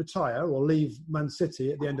to retire or leave Man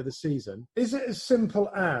City at the end of the season. Is it as simple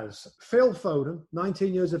as Phil Foden,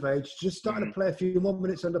 19 years of age, just started to play a few more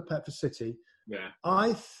minutes under Pep for City, Yeah.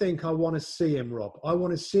 I think I want to see him, Rob. I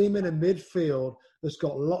want to see him in a midfield that's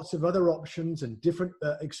got lots of other options and different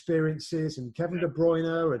experiences, and Kevin De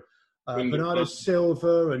Bruyne and Bernardo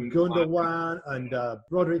Silva and Gundogan and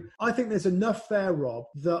Rodri. I think there's enough there, Rob,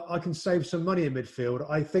 that I can save some money in midfield.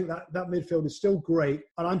 I think that midfield is still great,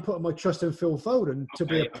 and I'm putting my trust in Phil Foden to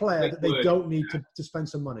be a player that they don't need to spend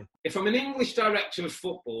some money. If I'm an English director of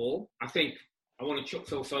football, I think I want to chuck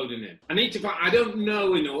Phil Foden in. I need to find, I don't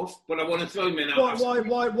know enough, but I want to throw him in.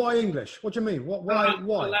 Why English? What do you mean?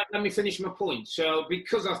 Why? Let me finish my point. So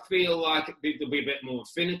because I feel like there'll be a bit more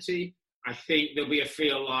affinity, I think there'll be a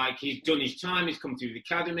feel like he's done his time, he's come through the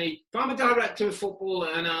academy. If I'm a director of football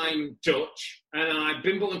and I'm Dutch and I've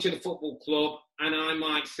been brought into the football club and I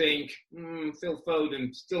might think, Phil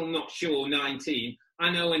Foden, still not sure, 19. I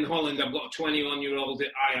know in Holland I've got a 21-year-old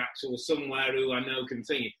at Ajax or somewhere who I know can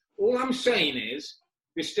think it. All I'm saying is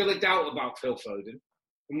there's still a doubt about Phil Foden,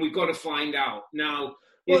 and we've got to find out. Now,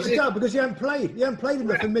 because he hasn't played. He hasn't played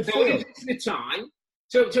enough in midfield. So it's the time.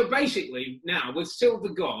 So basically, now, with Silva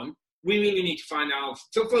gone, we really need to find out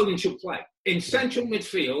Phil Foden should play in central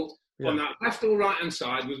midfield on that left or right-hand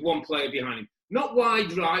side with one player behind him. Not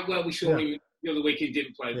wide right, where we saw him the other week, he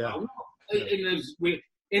didn't play well.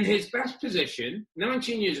 In his best position,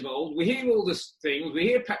 19 years old, we hear all these things. We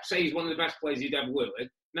hear Pep say he's one of the best players he'd ever worked with.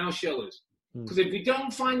 Now show us. Because if we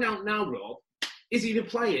don't find out now, Rob, is he the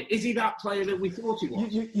player? Is he that player that we thought he was?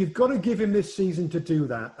 You've got to give him this season to do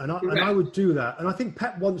that. And I would do that. And I think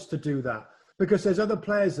Pep wants to do that. Because there's other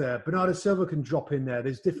players there. Bernardo Silva can drop in there.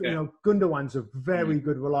 There's different, Gundogan's a very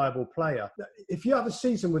good, reliable player. If you have a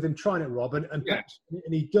season with him trying it, Rob, and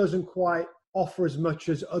he doesn't quite offer as much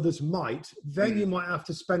as others might, then you might have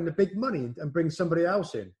to spend the big money and bring somebody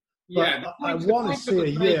else in. But I want to see a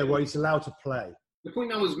year where he's allowed to play. The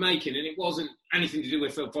point I was making, and it wasn't anything to do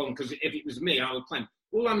with Phil Foden, because if it was me, I would play him.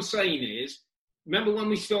 All I'm saying is, remember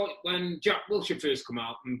when Jack Wilshere first come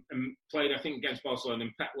out and played, I think, against Barcelona,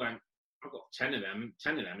 and Pep went, I've got 10 of them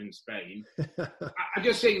in Spain. I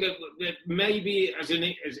just think that maybe as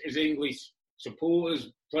English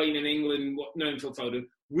supporters playing in England, knowing Phil Foden,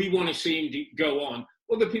 we want to see him go on.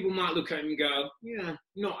 Other people might look at him and go, yeah,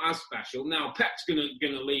 not as special. Now, Pep's going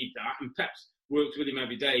to lead that, and Pep's works with him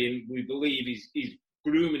every day, and we believe he's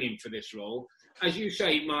grooming him for this role. As you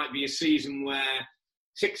say, it might be a season where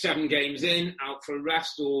 6-7 games in, out for a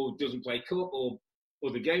rest, or doesn't play cup or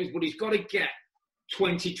other games, but he's got to get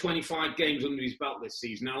 20-25 games under his belt this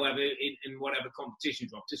season, however, in whatever competition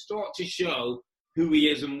drop, to start to show who he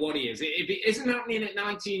is and what he is. If it isn't happening at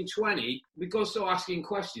 19-20, we've got to start asking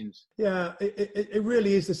questions. Yeah, it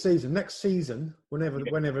really is the season. Next season, whenever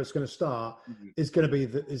it's going to start, is going to be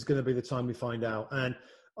the time we find out. And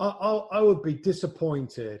I would be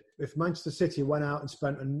disappointed if Manchester City went out and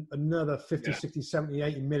spent another 50, 60, 70,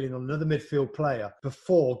 80 million on another midfield player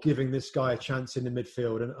before giving this guy a chance in the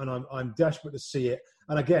midfield. And I'm desperate to see it.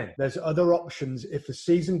 And again, there's other options. If the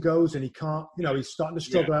season goes and he can't, he's starting to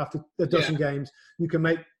struggle after a dozen games, you can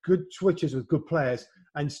make good switches with good players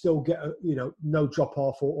and still get, no drop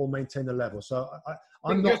off or maintain the level. So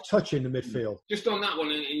I'm not touching the midfield. Just on that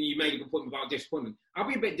one, and you made a good point about disappointment. I'll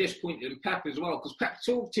be a bit disappointed in Pep as well, because Pep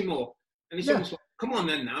talked him up, and he's almost like, come on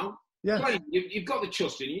then now. Yeah. Play. You've got the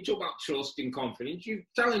trust in. You talk about trust and confidence. You're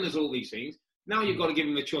telling us all these things. Now you've got to give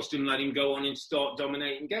him the trust and let him go on and start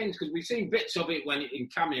dominating games, because we've seen bits of it in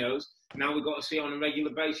cameos. Now we've got to see on a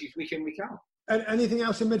regular basis, week in, week out. And anything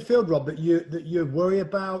else in midfield, Rob, that you worry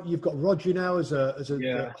about? You've got Rodri now as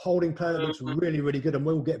a holding player that looks really, really good and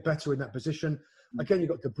will get better in that position. Again, you've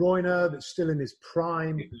got De Bruyne that's still in his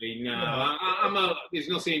prime. No, there's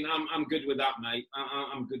nothing. I'm good with that, mate.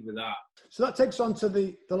 I'm good with that. So that takes on to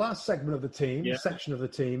the last segment of the team, section of the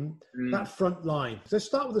team, that front line. So let's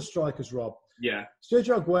start with the strikers, Rob. Yeah.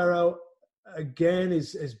 Sergio Aguero, again,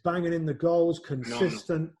 is banging in the goals,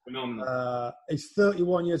 consistent. Phenomenal. He's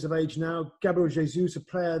 31 years of age now. Gabriel Jesus, a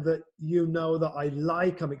player that that I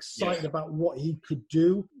like. I'm excited about what he could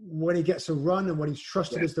do when he gets a run and when he's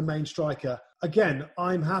trusted as the main striker. Again,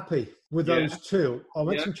 I'm happy with those two. I'll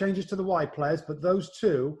make some changes to the wide players, but those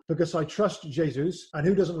two, because I trust Jesus, and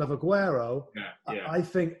who doesn't love Aguero, I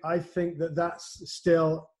think that's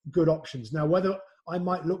still good options. Now, whether I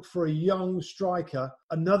might look for a young striker,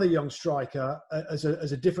 another young striker as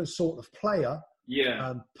a different sort of player,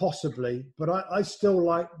 possibly. But I still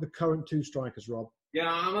like the current two strikers, Rob.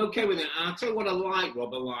 Yeah, I'm okay with it. And I'll tell you what I like,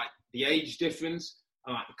 Rob. I like the age difference.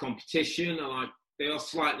 I like the competition. They are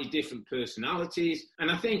slightly different personalities.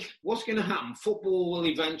 And I think what's going to happen, football will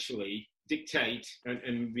eventually dictate,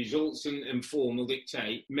 and results and form will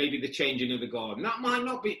dictate maybe the changing of the guard. And that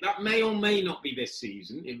may or may not be this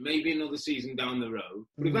season. It may be another season down the road.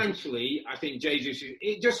 But eventually, I think Jesus,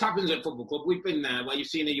 it just happens at football club. We've been there where you've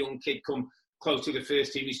seen a young kid come close to the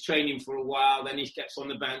first team. He's training for a while, then he gets on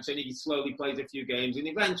the bench and he slowly plays a few games, and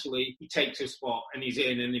eventually he takes a spot and he's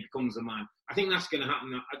in and he becomes the man. I think that's going to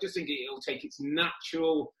happen. I just think it'll take its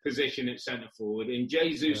natural position at centre forward. And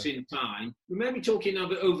Jesus in time, we may be talking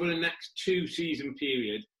of it over the next 2-season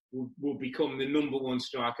period, will become the number one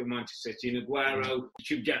striker of Manchester City. And Aguero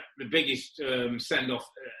should get the biggest send-off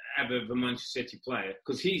ever of a Manchester City player,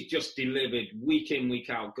 because he's just delivered week in,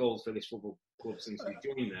 week out goals for this football club since he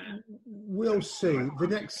joined there. We'll see. The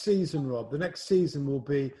next season, Rob, the next season will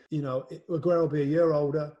be, Aguero will be a year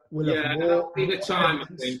older. We'll have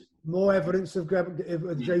more evidence of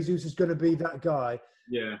Jesus is going to be that guy.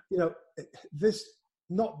 Yeah. The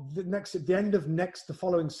end of the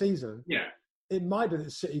following season. Yeah. It might be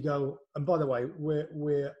that City go, and by the way,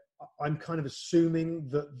 I'm kind of assuming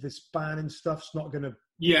that this ban and stuff's not going to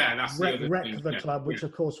wreck the club, which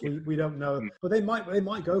of course we don't know. But they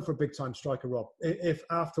might go for a big time striker, Rob. If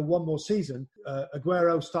after one more season,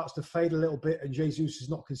 Aguero starts to fade a little bit and Jesus is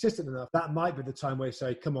not consistent enough, that might be the time where you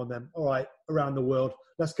say, come on then, all right, around the world,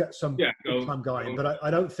 let's get some big time guy in. But I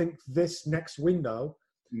don't think this next window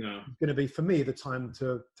is going to be, for me, the time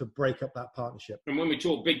to break up that partnership. And when we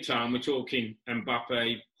talk big time, we're talking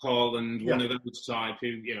Mbappe, Haaland, one of those type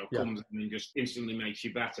who comes in and just instantly makes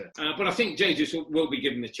you better. But I think Jesus will be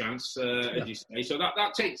given the chance, as you say. So that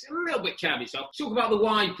takes a little bit care of itself. Talk about the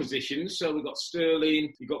wide positions. So we've got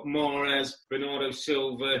Sterling, we've got Mahrez, Bernardo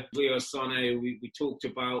Silva, Leo Sané, we talked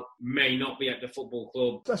about, may not be at the football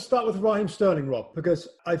club. Let's start with Raheem Sterling, Rob, because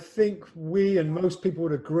I think we and most people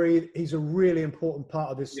would agree he's a really important part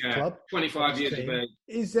of this club. 25 years of age.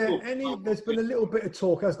 Is there there's been a little bit of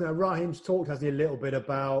talk, hasn't there? Raheem's talked, hasn't he, a little bit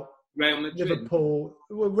about Real Madrid.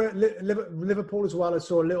 Liverpool as well. I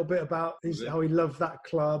saw a little bit about how he loved that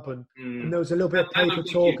club, and there was a little bit of paper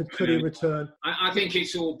talk. Could he return? I think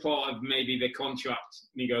it's all part of maybe the contract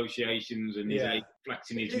negotiations and his age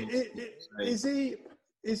flexing his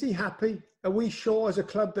Is he happy? Are we sure as a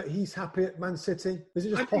club that he's happy at Man City? Is it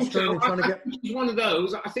just posturing and trying to get... He's one of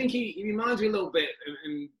those. I think he reminds me a little bit,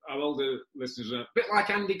 and our older listeners, a bit like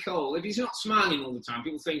Andy Cole. If he's not smiling all the time,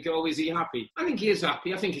 people think, is he happy? I think he is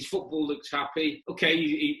happy. I think his football looks happy. Okay,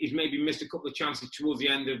 he's maybe missed a couple of chances towards the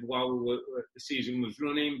end of while the season was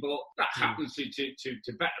running, but that happens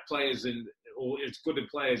to better players or as good a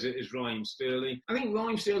players as Raheem Sterling. I think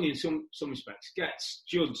Raheem Sterling, in some respects, gets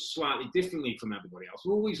judged slightly differently from everybody else.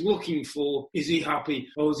 We're always looking for, is he happy?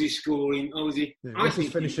 Is he scoring? Is he... I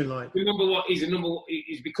think finishing line.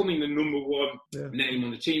 He's becoming the number one name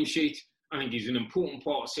on the team sheet. I think he's an important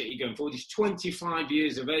part of City going forward. He's 25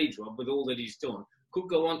 years of age, Rob, with all that he's done. Could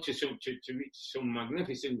go on to reach some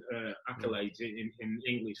magnificent accolades in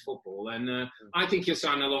English football. And I think he'll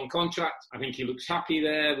sign a long contract. I think he looks happy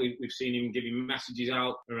there. We've seen him giving messages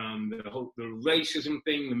out around the racism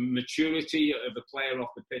thing, the maturity of the player off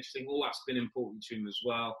the pitch thing. All that's been important to him as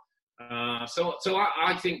well. So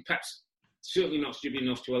I think Pep's certainly not stupid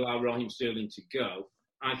enough to allow Raheem Sterling to go.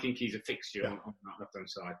 I think he's a fixture on that left-hand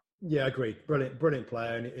side. Yeah, agreed. Brilliant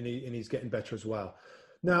player, and he's getting better as well.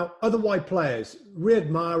 Now, other wide players,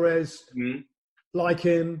 Riyad Mahrez, like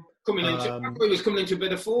him. He was coming into a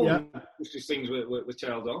bit of form. Just as things were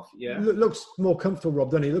tailed off. Yeah, looks more comfortable,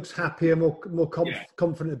 Rob, doesn't he? Looks happier, more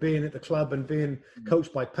confident of being at the club and being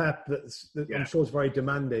coached by Pep. That I'm sure is very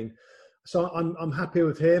demanding. So I'm happy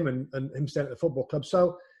with him and him staying at the football club.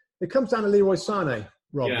 So it comes down to Leroy Sané,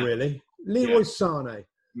 Rob. Really, Leroy Sané.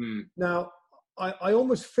 Now, I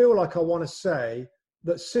almost feel like I want to say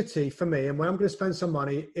that City, for me, and when I'm going to spend some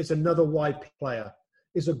money, is another wide player,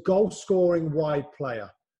 is a goal-scoring wide player.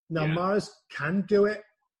 Now, Mahrez can do it.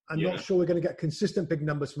 I'm not sure we're going to get consistent big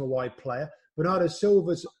numbers from a wide player. Bernardo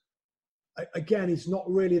Silva's, again, he's not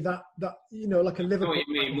really that like a Liverpool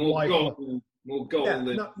more goal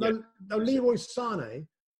than... Now, Leroy Sané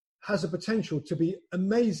has a potential to be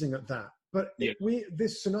amazing at that. But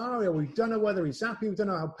this scenario, we don't know whether he's happy. We don't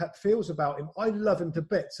know how Pep feels about him. I love him to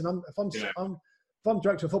bits. And if I'm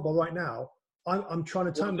director of football right now, I'm trying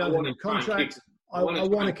to turn down the contract. I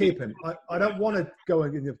want to keep him. I don't want to go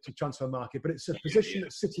into the transfer market, but it's a position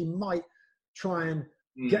that City might try and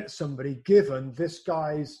get somebody, given this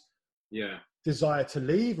guy's desire to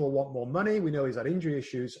leave or want more money. We know he's had injury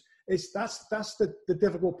issues. That's the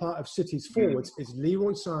difficult part of City's forwards is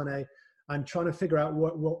Leroy Sané and trying to figure out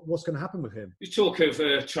what's going to happen with him. You talk of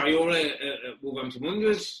Traore at Wolverhampton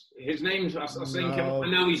Wanderers. His name, I think, I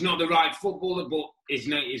know he's not the right footballer, but his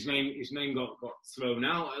name got thrown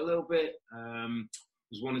out a little bit.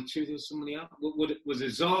 Was one or two. There was somebody else. Was it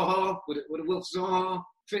Zaha? Would Wilf Zaha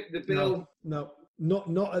fit the bill? No.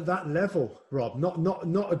 Not at that level, Rob.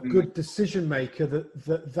 Not a good decision maker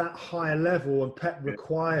that higher level and Pep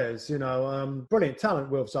requires. Brilliant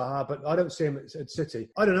talent, Wilf Zaha, but I don't see him at City.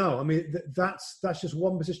 I don't know. I mean, that's just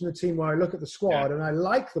one position of the team where I look at the squad and I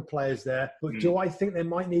like the players there, but do I think they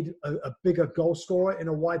might need a bigger goal scorer in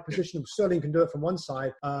a wide position? Sterling can do it from one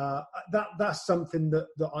side. That's something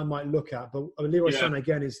that I might look at. But Leroy Sané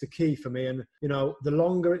again is the key for me. And the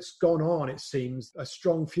longer it's gone on, it seems a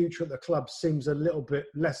strong future at the club seems a little bit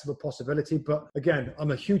less of a possibility. But again,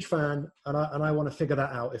 I'm a huge fan, and I want to figure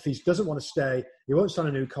that out. If he doesn't want to stay, he won't sign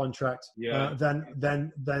a new contract. Then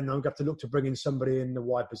I'm going to have to look to bring in somebody in the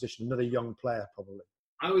wide position, another young player probably.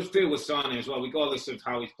 I always feel with Sané as well, regardless of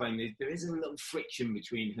how he's playing, there is a little friction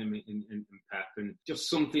between him and Pep, and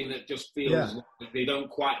just something that just feels like they don't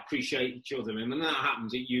quite appreciate each other. And when that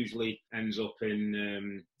happens, it usually ends up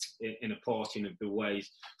in a parting of the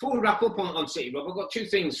ways. Before we wrap up on City, Rob, I've got two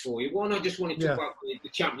things for you. One, I just wanted to talk about the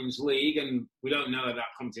Champions League, and we don't know if that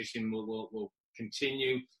competition will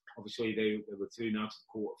continue. Obviously, they were through now to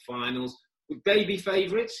the quarter-finals. Would they be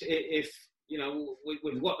favourites if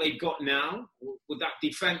with what they've got now? Would that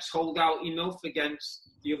defence hold out enough against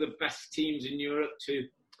the other best teams in Europe to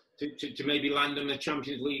maybe land on the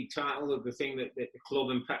Champions League title, of the thing that the club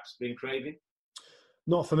and Pep's been craving?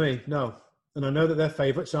 Not for me, no. And I know that they're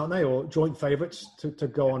favourites, aren't they, or joint favourites to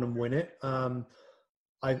go on and win it.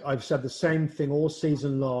 I've said the same thing all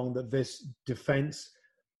season long, that this defence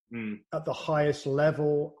at the highest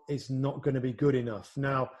level is not going to be good enough.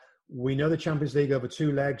 Now, we know the Champions League over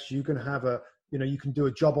two legs. You can have you can do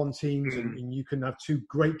a job on teams and you can have two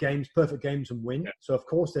great games, perfect games, and win. Yeah. So, of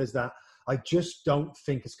course, there's that. I just don't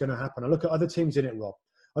think it's going to happen. I look at other teams in it, Rob.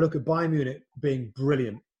 I look at Bayern Munich being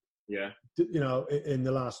brilliant. Yeah. In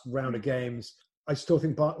the last round of games. I still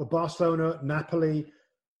think Barcelona, Napoli,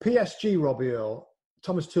 PSG, Robbie Earle,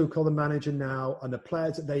 Thomas Tuchel, the manager now, and the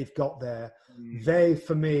players that they've got there, they,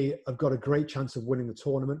 for me, have got a great chance of winning the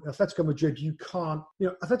tournament. Atletico Madrid,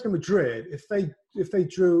 Atletico Madrid, if they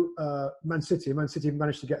drew Man City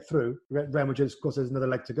managed to get through, Real Madrid, of course, there's another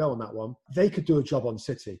leg to go on that one, they could do a job on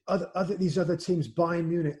City. These other teams, Bayern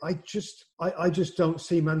Munich, I just don't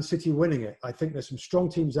see Man City winning it. I think there's some strong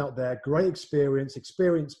teams out there, great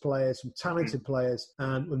experienced players, some talented players,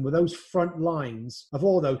 and with those front lines of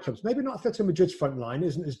all those clubs, maybe not Atletico Madrid's front line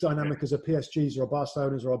isn't as dynamic as a PSG's or a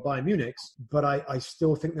Barcelona's or a Bayern Munich's, but I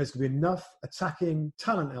still think there's going to be enough attacking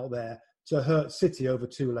talent out there to hurt City over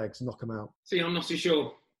two legs and knock them out. See, I'm not so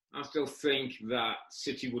sure. I still think that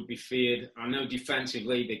City would be feared. I know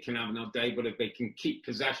defensively they can have an odd day, but if they can keep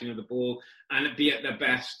possession of the ball and be at their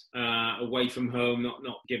best away from home, not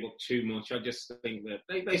give up too much, I just think that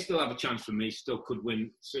they still have a chance for me. Certainly still could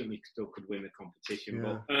win the competition.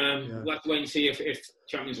 Yeah. But we'll have to wait and see if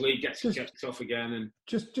Champions League gets off again. And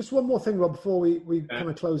just one more thing, Rob, before we kind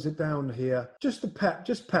of close it down here. Just Pep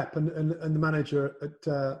and the manager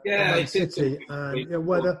at Man City, and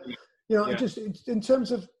whether just in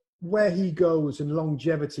terms of where he goes and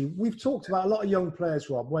longevity. We've talked about a lot of young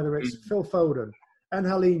players, Rob, whether it's Phil Foden,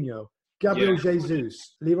 Angelino, Gabriel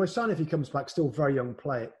Jesus, Leroy Sané, if he comes back, still very young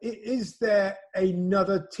player. Is there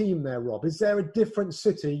another team there, Rob? Is there a different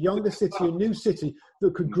city, younger city, a new city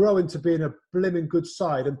that could grow into being a blimmin' good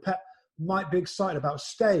side? And Pep might be excited about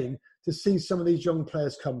staying to see some of these young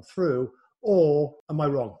players come through, or am I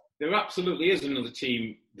wrong? There absolutely is another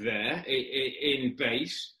team there in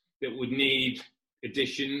base that would need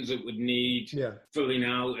additions, that would need filling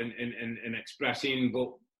out and expressing,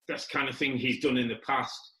 but that's the kind of thing he's done in the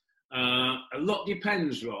past. A lot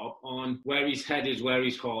depends, Rob, on where his head is, where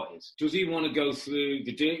his heart is. Does he want to go through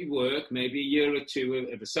the dirty work, maybe a year or two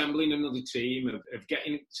of assembling another team, of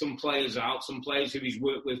getting some players out, some players who he's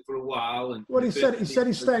worked with for a while? And he said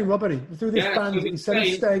he's staying, Rob, isn't he? Through this band, he said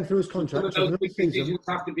he's staying through his contract. Some of those big decisions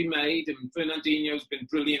have to be made, and Fernandinho's been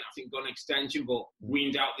brilliant, I think, got an extension, but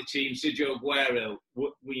weaned out the team. Sergio Aguero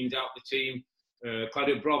weaned out the team.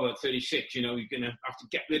 Claudio Bravo at 36, you're going to have to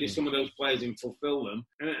get rid of some of those players and fulfil them.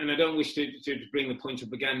 And I don't wish to bring the point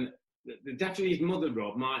up again. The death of his mother,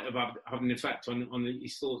 Rob, might have had an effect on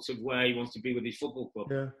his thoughts of where he wants to be with his football club.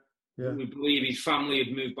 Yeah. We believe his family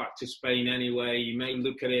had moved back to Spain anyway. You may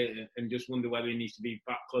look at it and just wonder whether he needs to be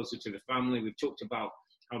back closer to the family. We've talked about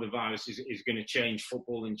how the virus is going to change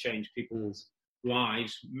football and change people's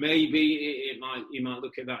lives. Maybe he might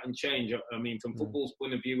look at that and change. I mean, from football's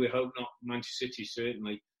point of view, we hope not. Manchester City,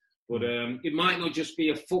 certainly. But it might not just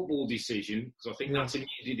be a football decision, because I think that's an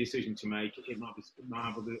easy decision to make. It might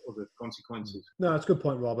have other consequences. No, it's a good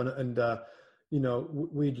point, Rob. And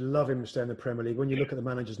we'd love him to stay in the Premier League. When you look at the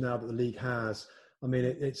managers now that the league has, I mean,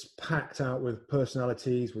 it's packed out with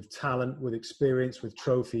personalities, with talent, with experience, with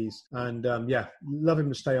trophies. And love him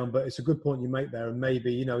to stay on. But it's a good point you make there. And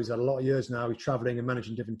maybe, he's had a lot of years now. He's travelling and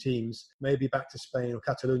managing different teams. Maybe back to Spain or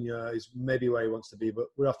Catalonia is maybe where he wants to be. But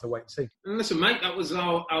we'll have to wait and see. And listen, mate, that was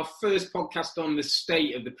our first podcast on the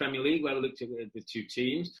state of the Premier League, where we looked at the two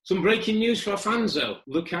teams. Some breaking news for our fans, though.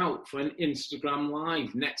 Look out for an Instagram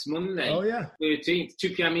Live next Monday. Oh, yeah. 13th,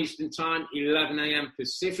 2 p.m. Eastern Time, 11 a.m.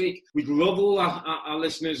 Pacific. We'd love all our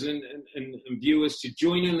listeners and viewers to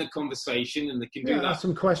join in the conversation, and they can do that. Ask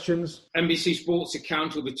some questions. NBC Sports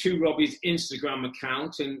account or the Two Robbies Instagram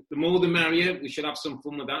account, and the more the merrier. We should have some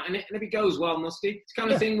fun with that. And if it goes well, Musty, it's the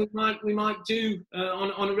kind of thing we might do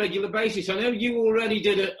on a regular basis. I know you already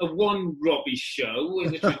did a one Robbie show,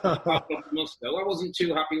 which was Mustoe. I wasn't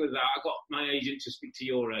too happy with that. I got my agent to speak to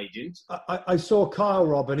your agent. I saw Kyle,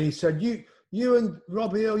 Rob, and he said, You and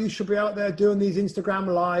Robbie Earle, you should be out there doing these Instagram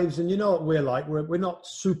lives. And you know what we're like. We're not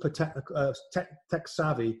super tech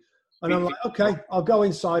savvy. And I'm like, okay, I'll go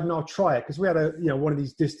inside and I'll try it. Because we had one of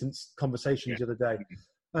these distance conversations the other day.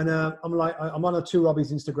 And I'm like, I'm on a Two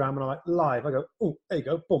Robbies Instagram and I'm like, live. I go, oh, there you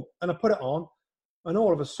go, boom. And I put it on. And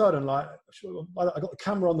all of a sudden, like, I got the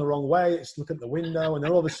camera on the wrong way. It's looking at the window. And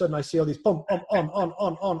then all of a sudden I see all these on.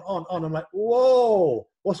 I'm like, whoa,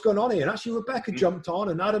 what's going on here? And actually Rebecca jumped on,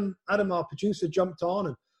 and Adam, our producer, jumped on.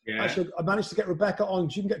 And actually I managed to get Rebecca on.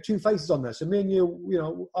 You can get two faces on there. So me and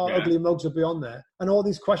you, our ugly mugs will be on there. And all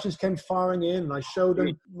these questions came firing in. And I showed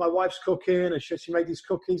them my wife's cooking. And she made these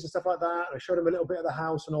cookies and stuff like that. And I showed them a little bit of the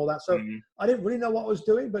house and all that. So I didn't really know what I was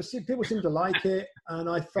doing. But people seemed to like it. And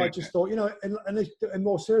I just thought, and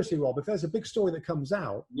more seriously, Rob, if there's a big story that comes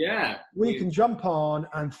out, we can jump on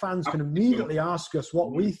and fans can immediately ask us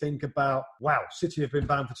what we think about, wow, City have been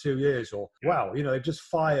banned for 2 years, or wow, they've just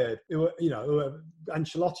fired,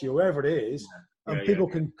 Ancelotti or whoever it is. And people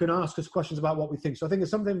can ask us questions about what we think. So I think it's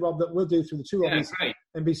something, Rob, that we'll do through the Two Robbies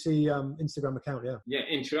NBC Instagram account.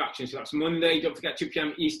 Interaction. So that's Monday. Don't forget, 2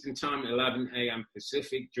 p.m. Eastern Time, 11 a.m.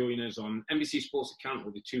 Pacific. Join us on NBC Sports account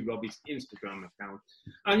or the Two Robbies Instagram account.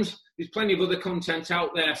 And there's plenty of other content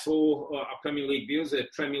out there for our Premier League viewers. The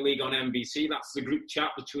Premier League on NBC. That's the group chat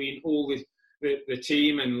between all the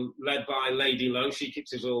team, and led by Lady Lowe. She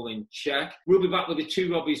keeps us all in check. We'll be back with the Two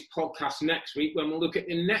Robbies podcast next week, when we'll look at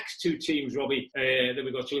the next two teams, Robbie, that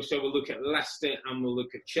we've got to look. So we'll look at Leicester and we'll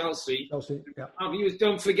look at Chelsea. Our viewers,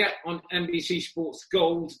 don't forget, on NBC Sports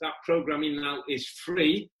Gold, that programming now is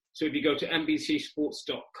free. So if you go to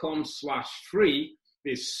NBCsports.com/free,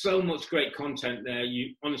 there's so much great content there.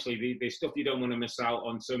 Honestly, there's stuff you don't want to miss out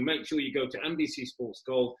on. So make sure you go to NBC Sports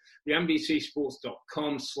Gold, the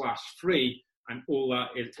NBCsports.com/free, and all that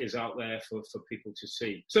is out there for people to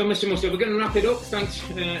see. So, Mr. Mustoe, we're going to wrap it up. Thanks,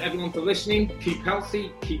 everyone, for listening. Keep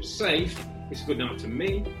healthy, keep safe. It's a good night from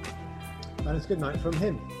me. And it's good night from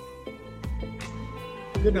him.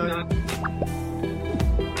 Good night.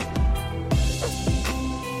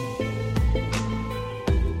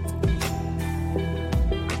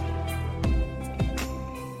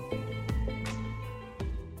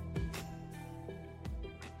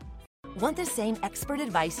 Want the same expert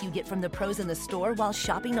advice you get from the pros in the store while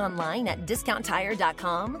shopping online at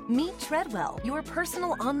DiscountTire.com? Meet Treadwell, your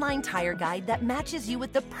personal online tire guide that matches you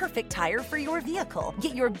with the perfect tire for your vehicle.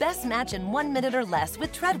 Get your best match in 1 minute or less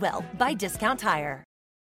with Treadwell by Discount Tire.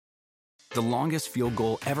 The longest field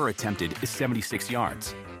goal ever attempted is 76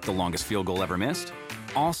 yards. The longest field goal ever missed?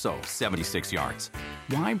 Also 76 yards.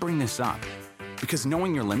 Why bring this up? Because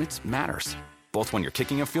knowing your limits matters, both when you're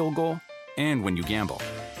kicking a field goal and when you gamble.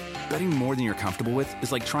 Betting more than you're comfortable with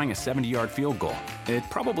is like trying a 70-yard field goal. It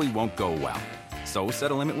probably won't go well. So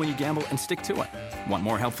set a limit when you gamble and stick to it. Want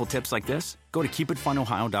more helpful tips like this? Go to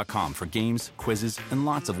keepitfunohio.com for games, quizzes, and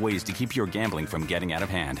lots of ways to keep your gambling from getting out of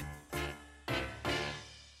hand.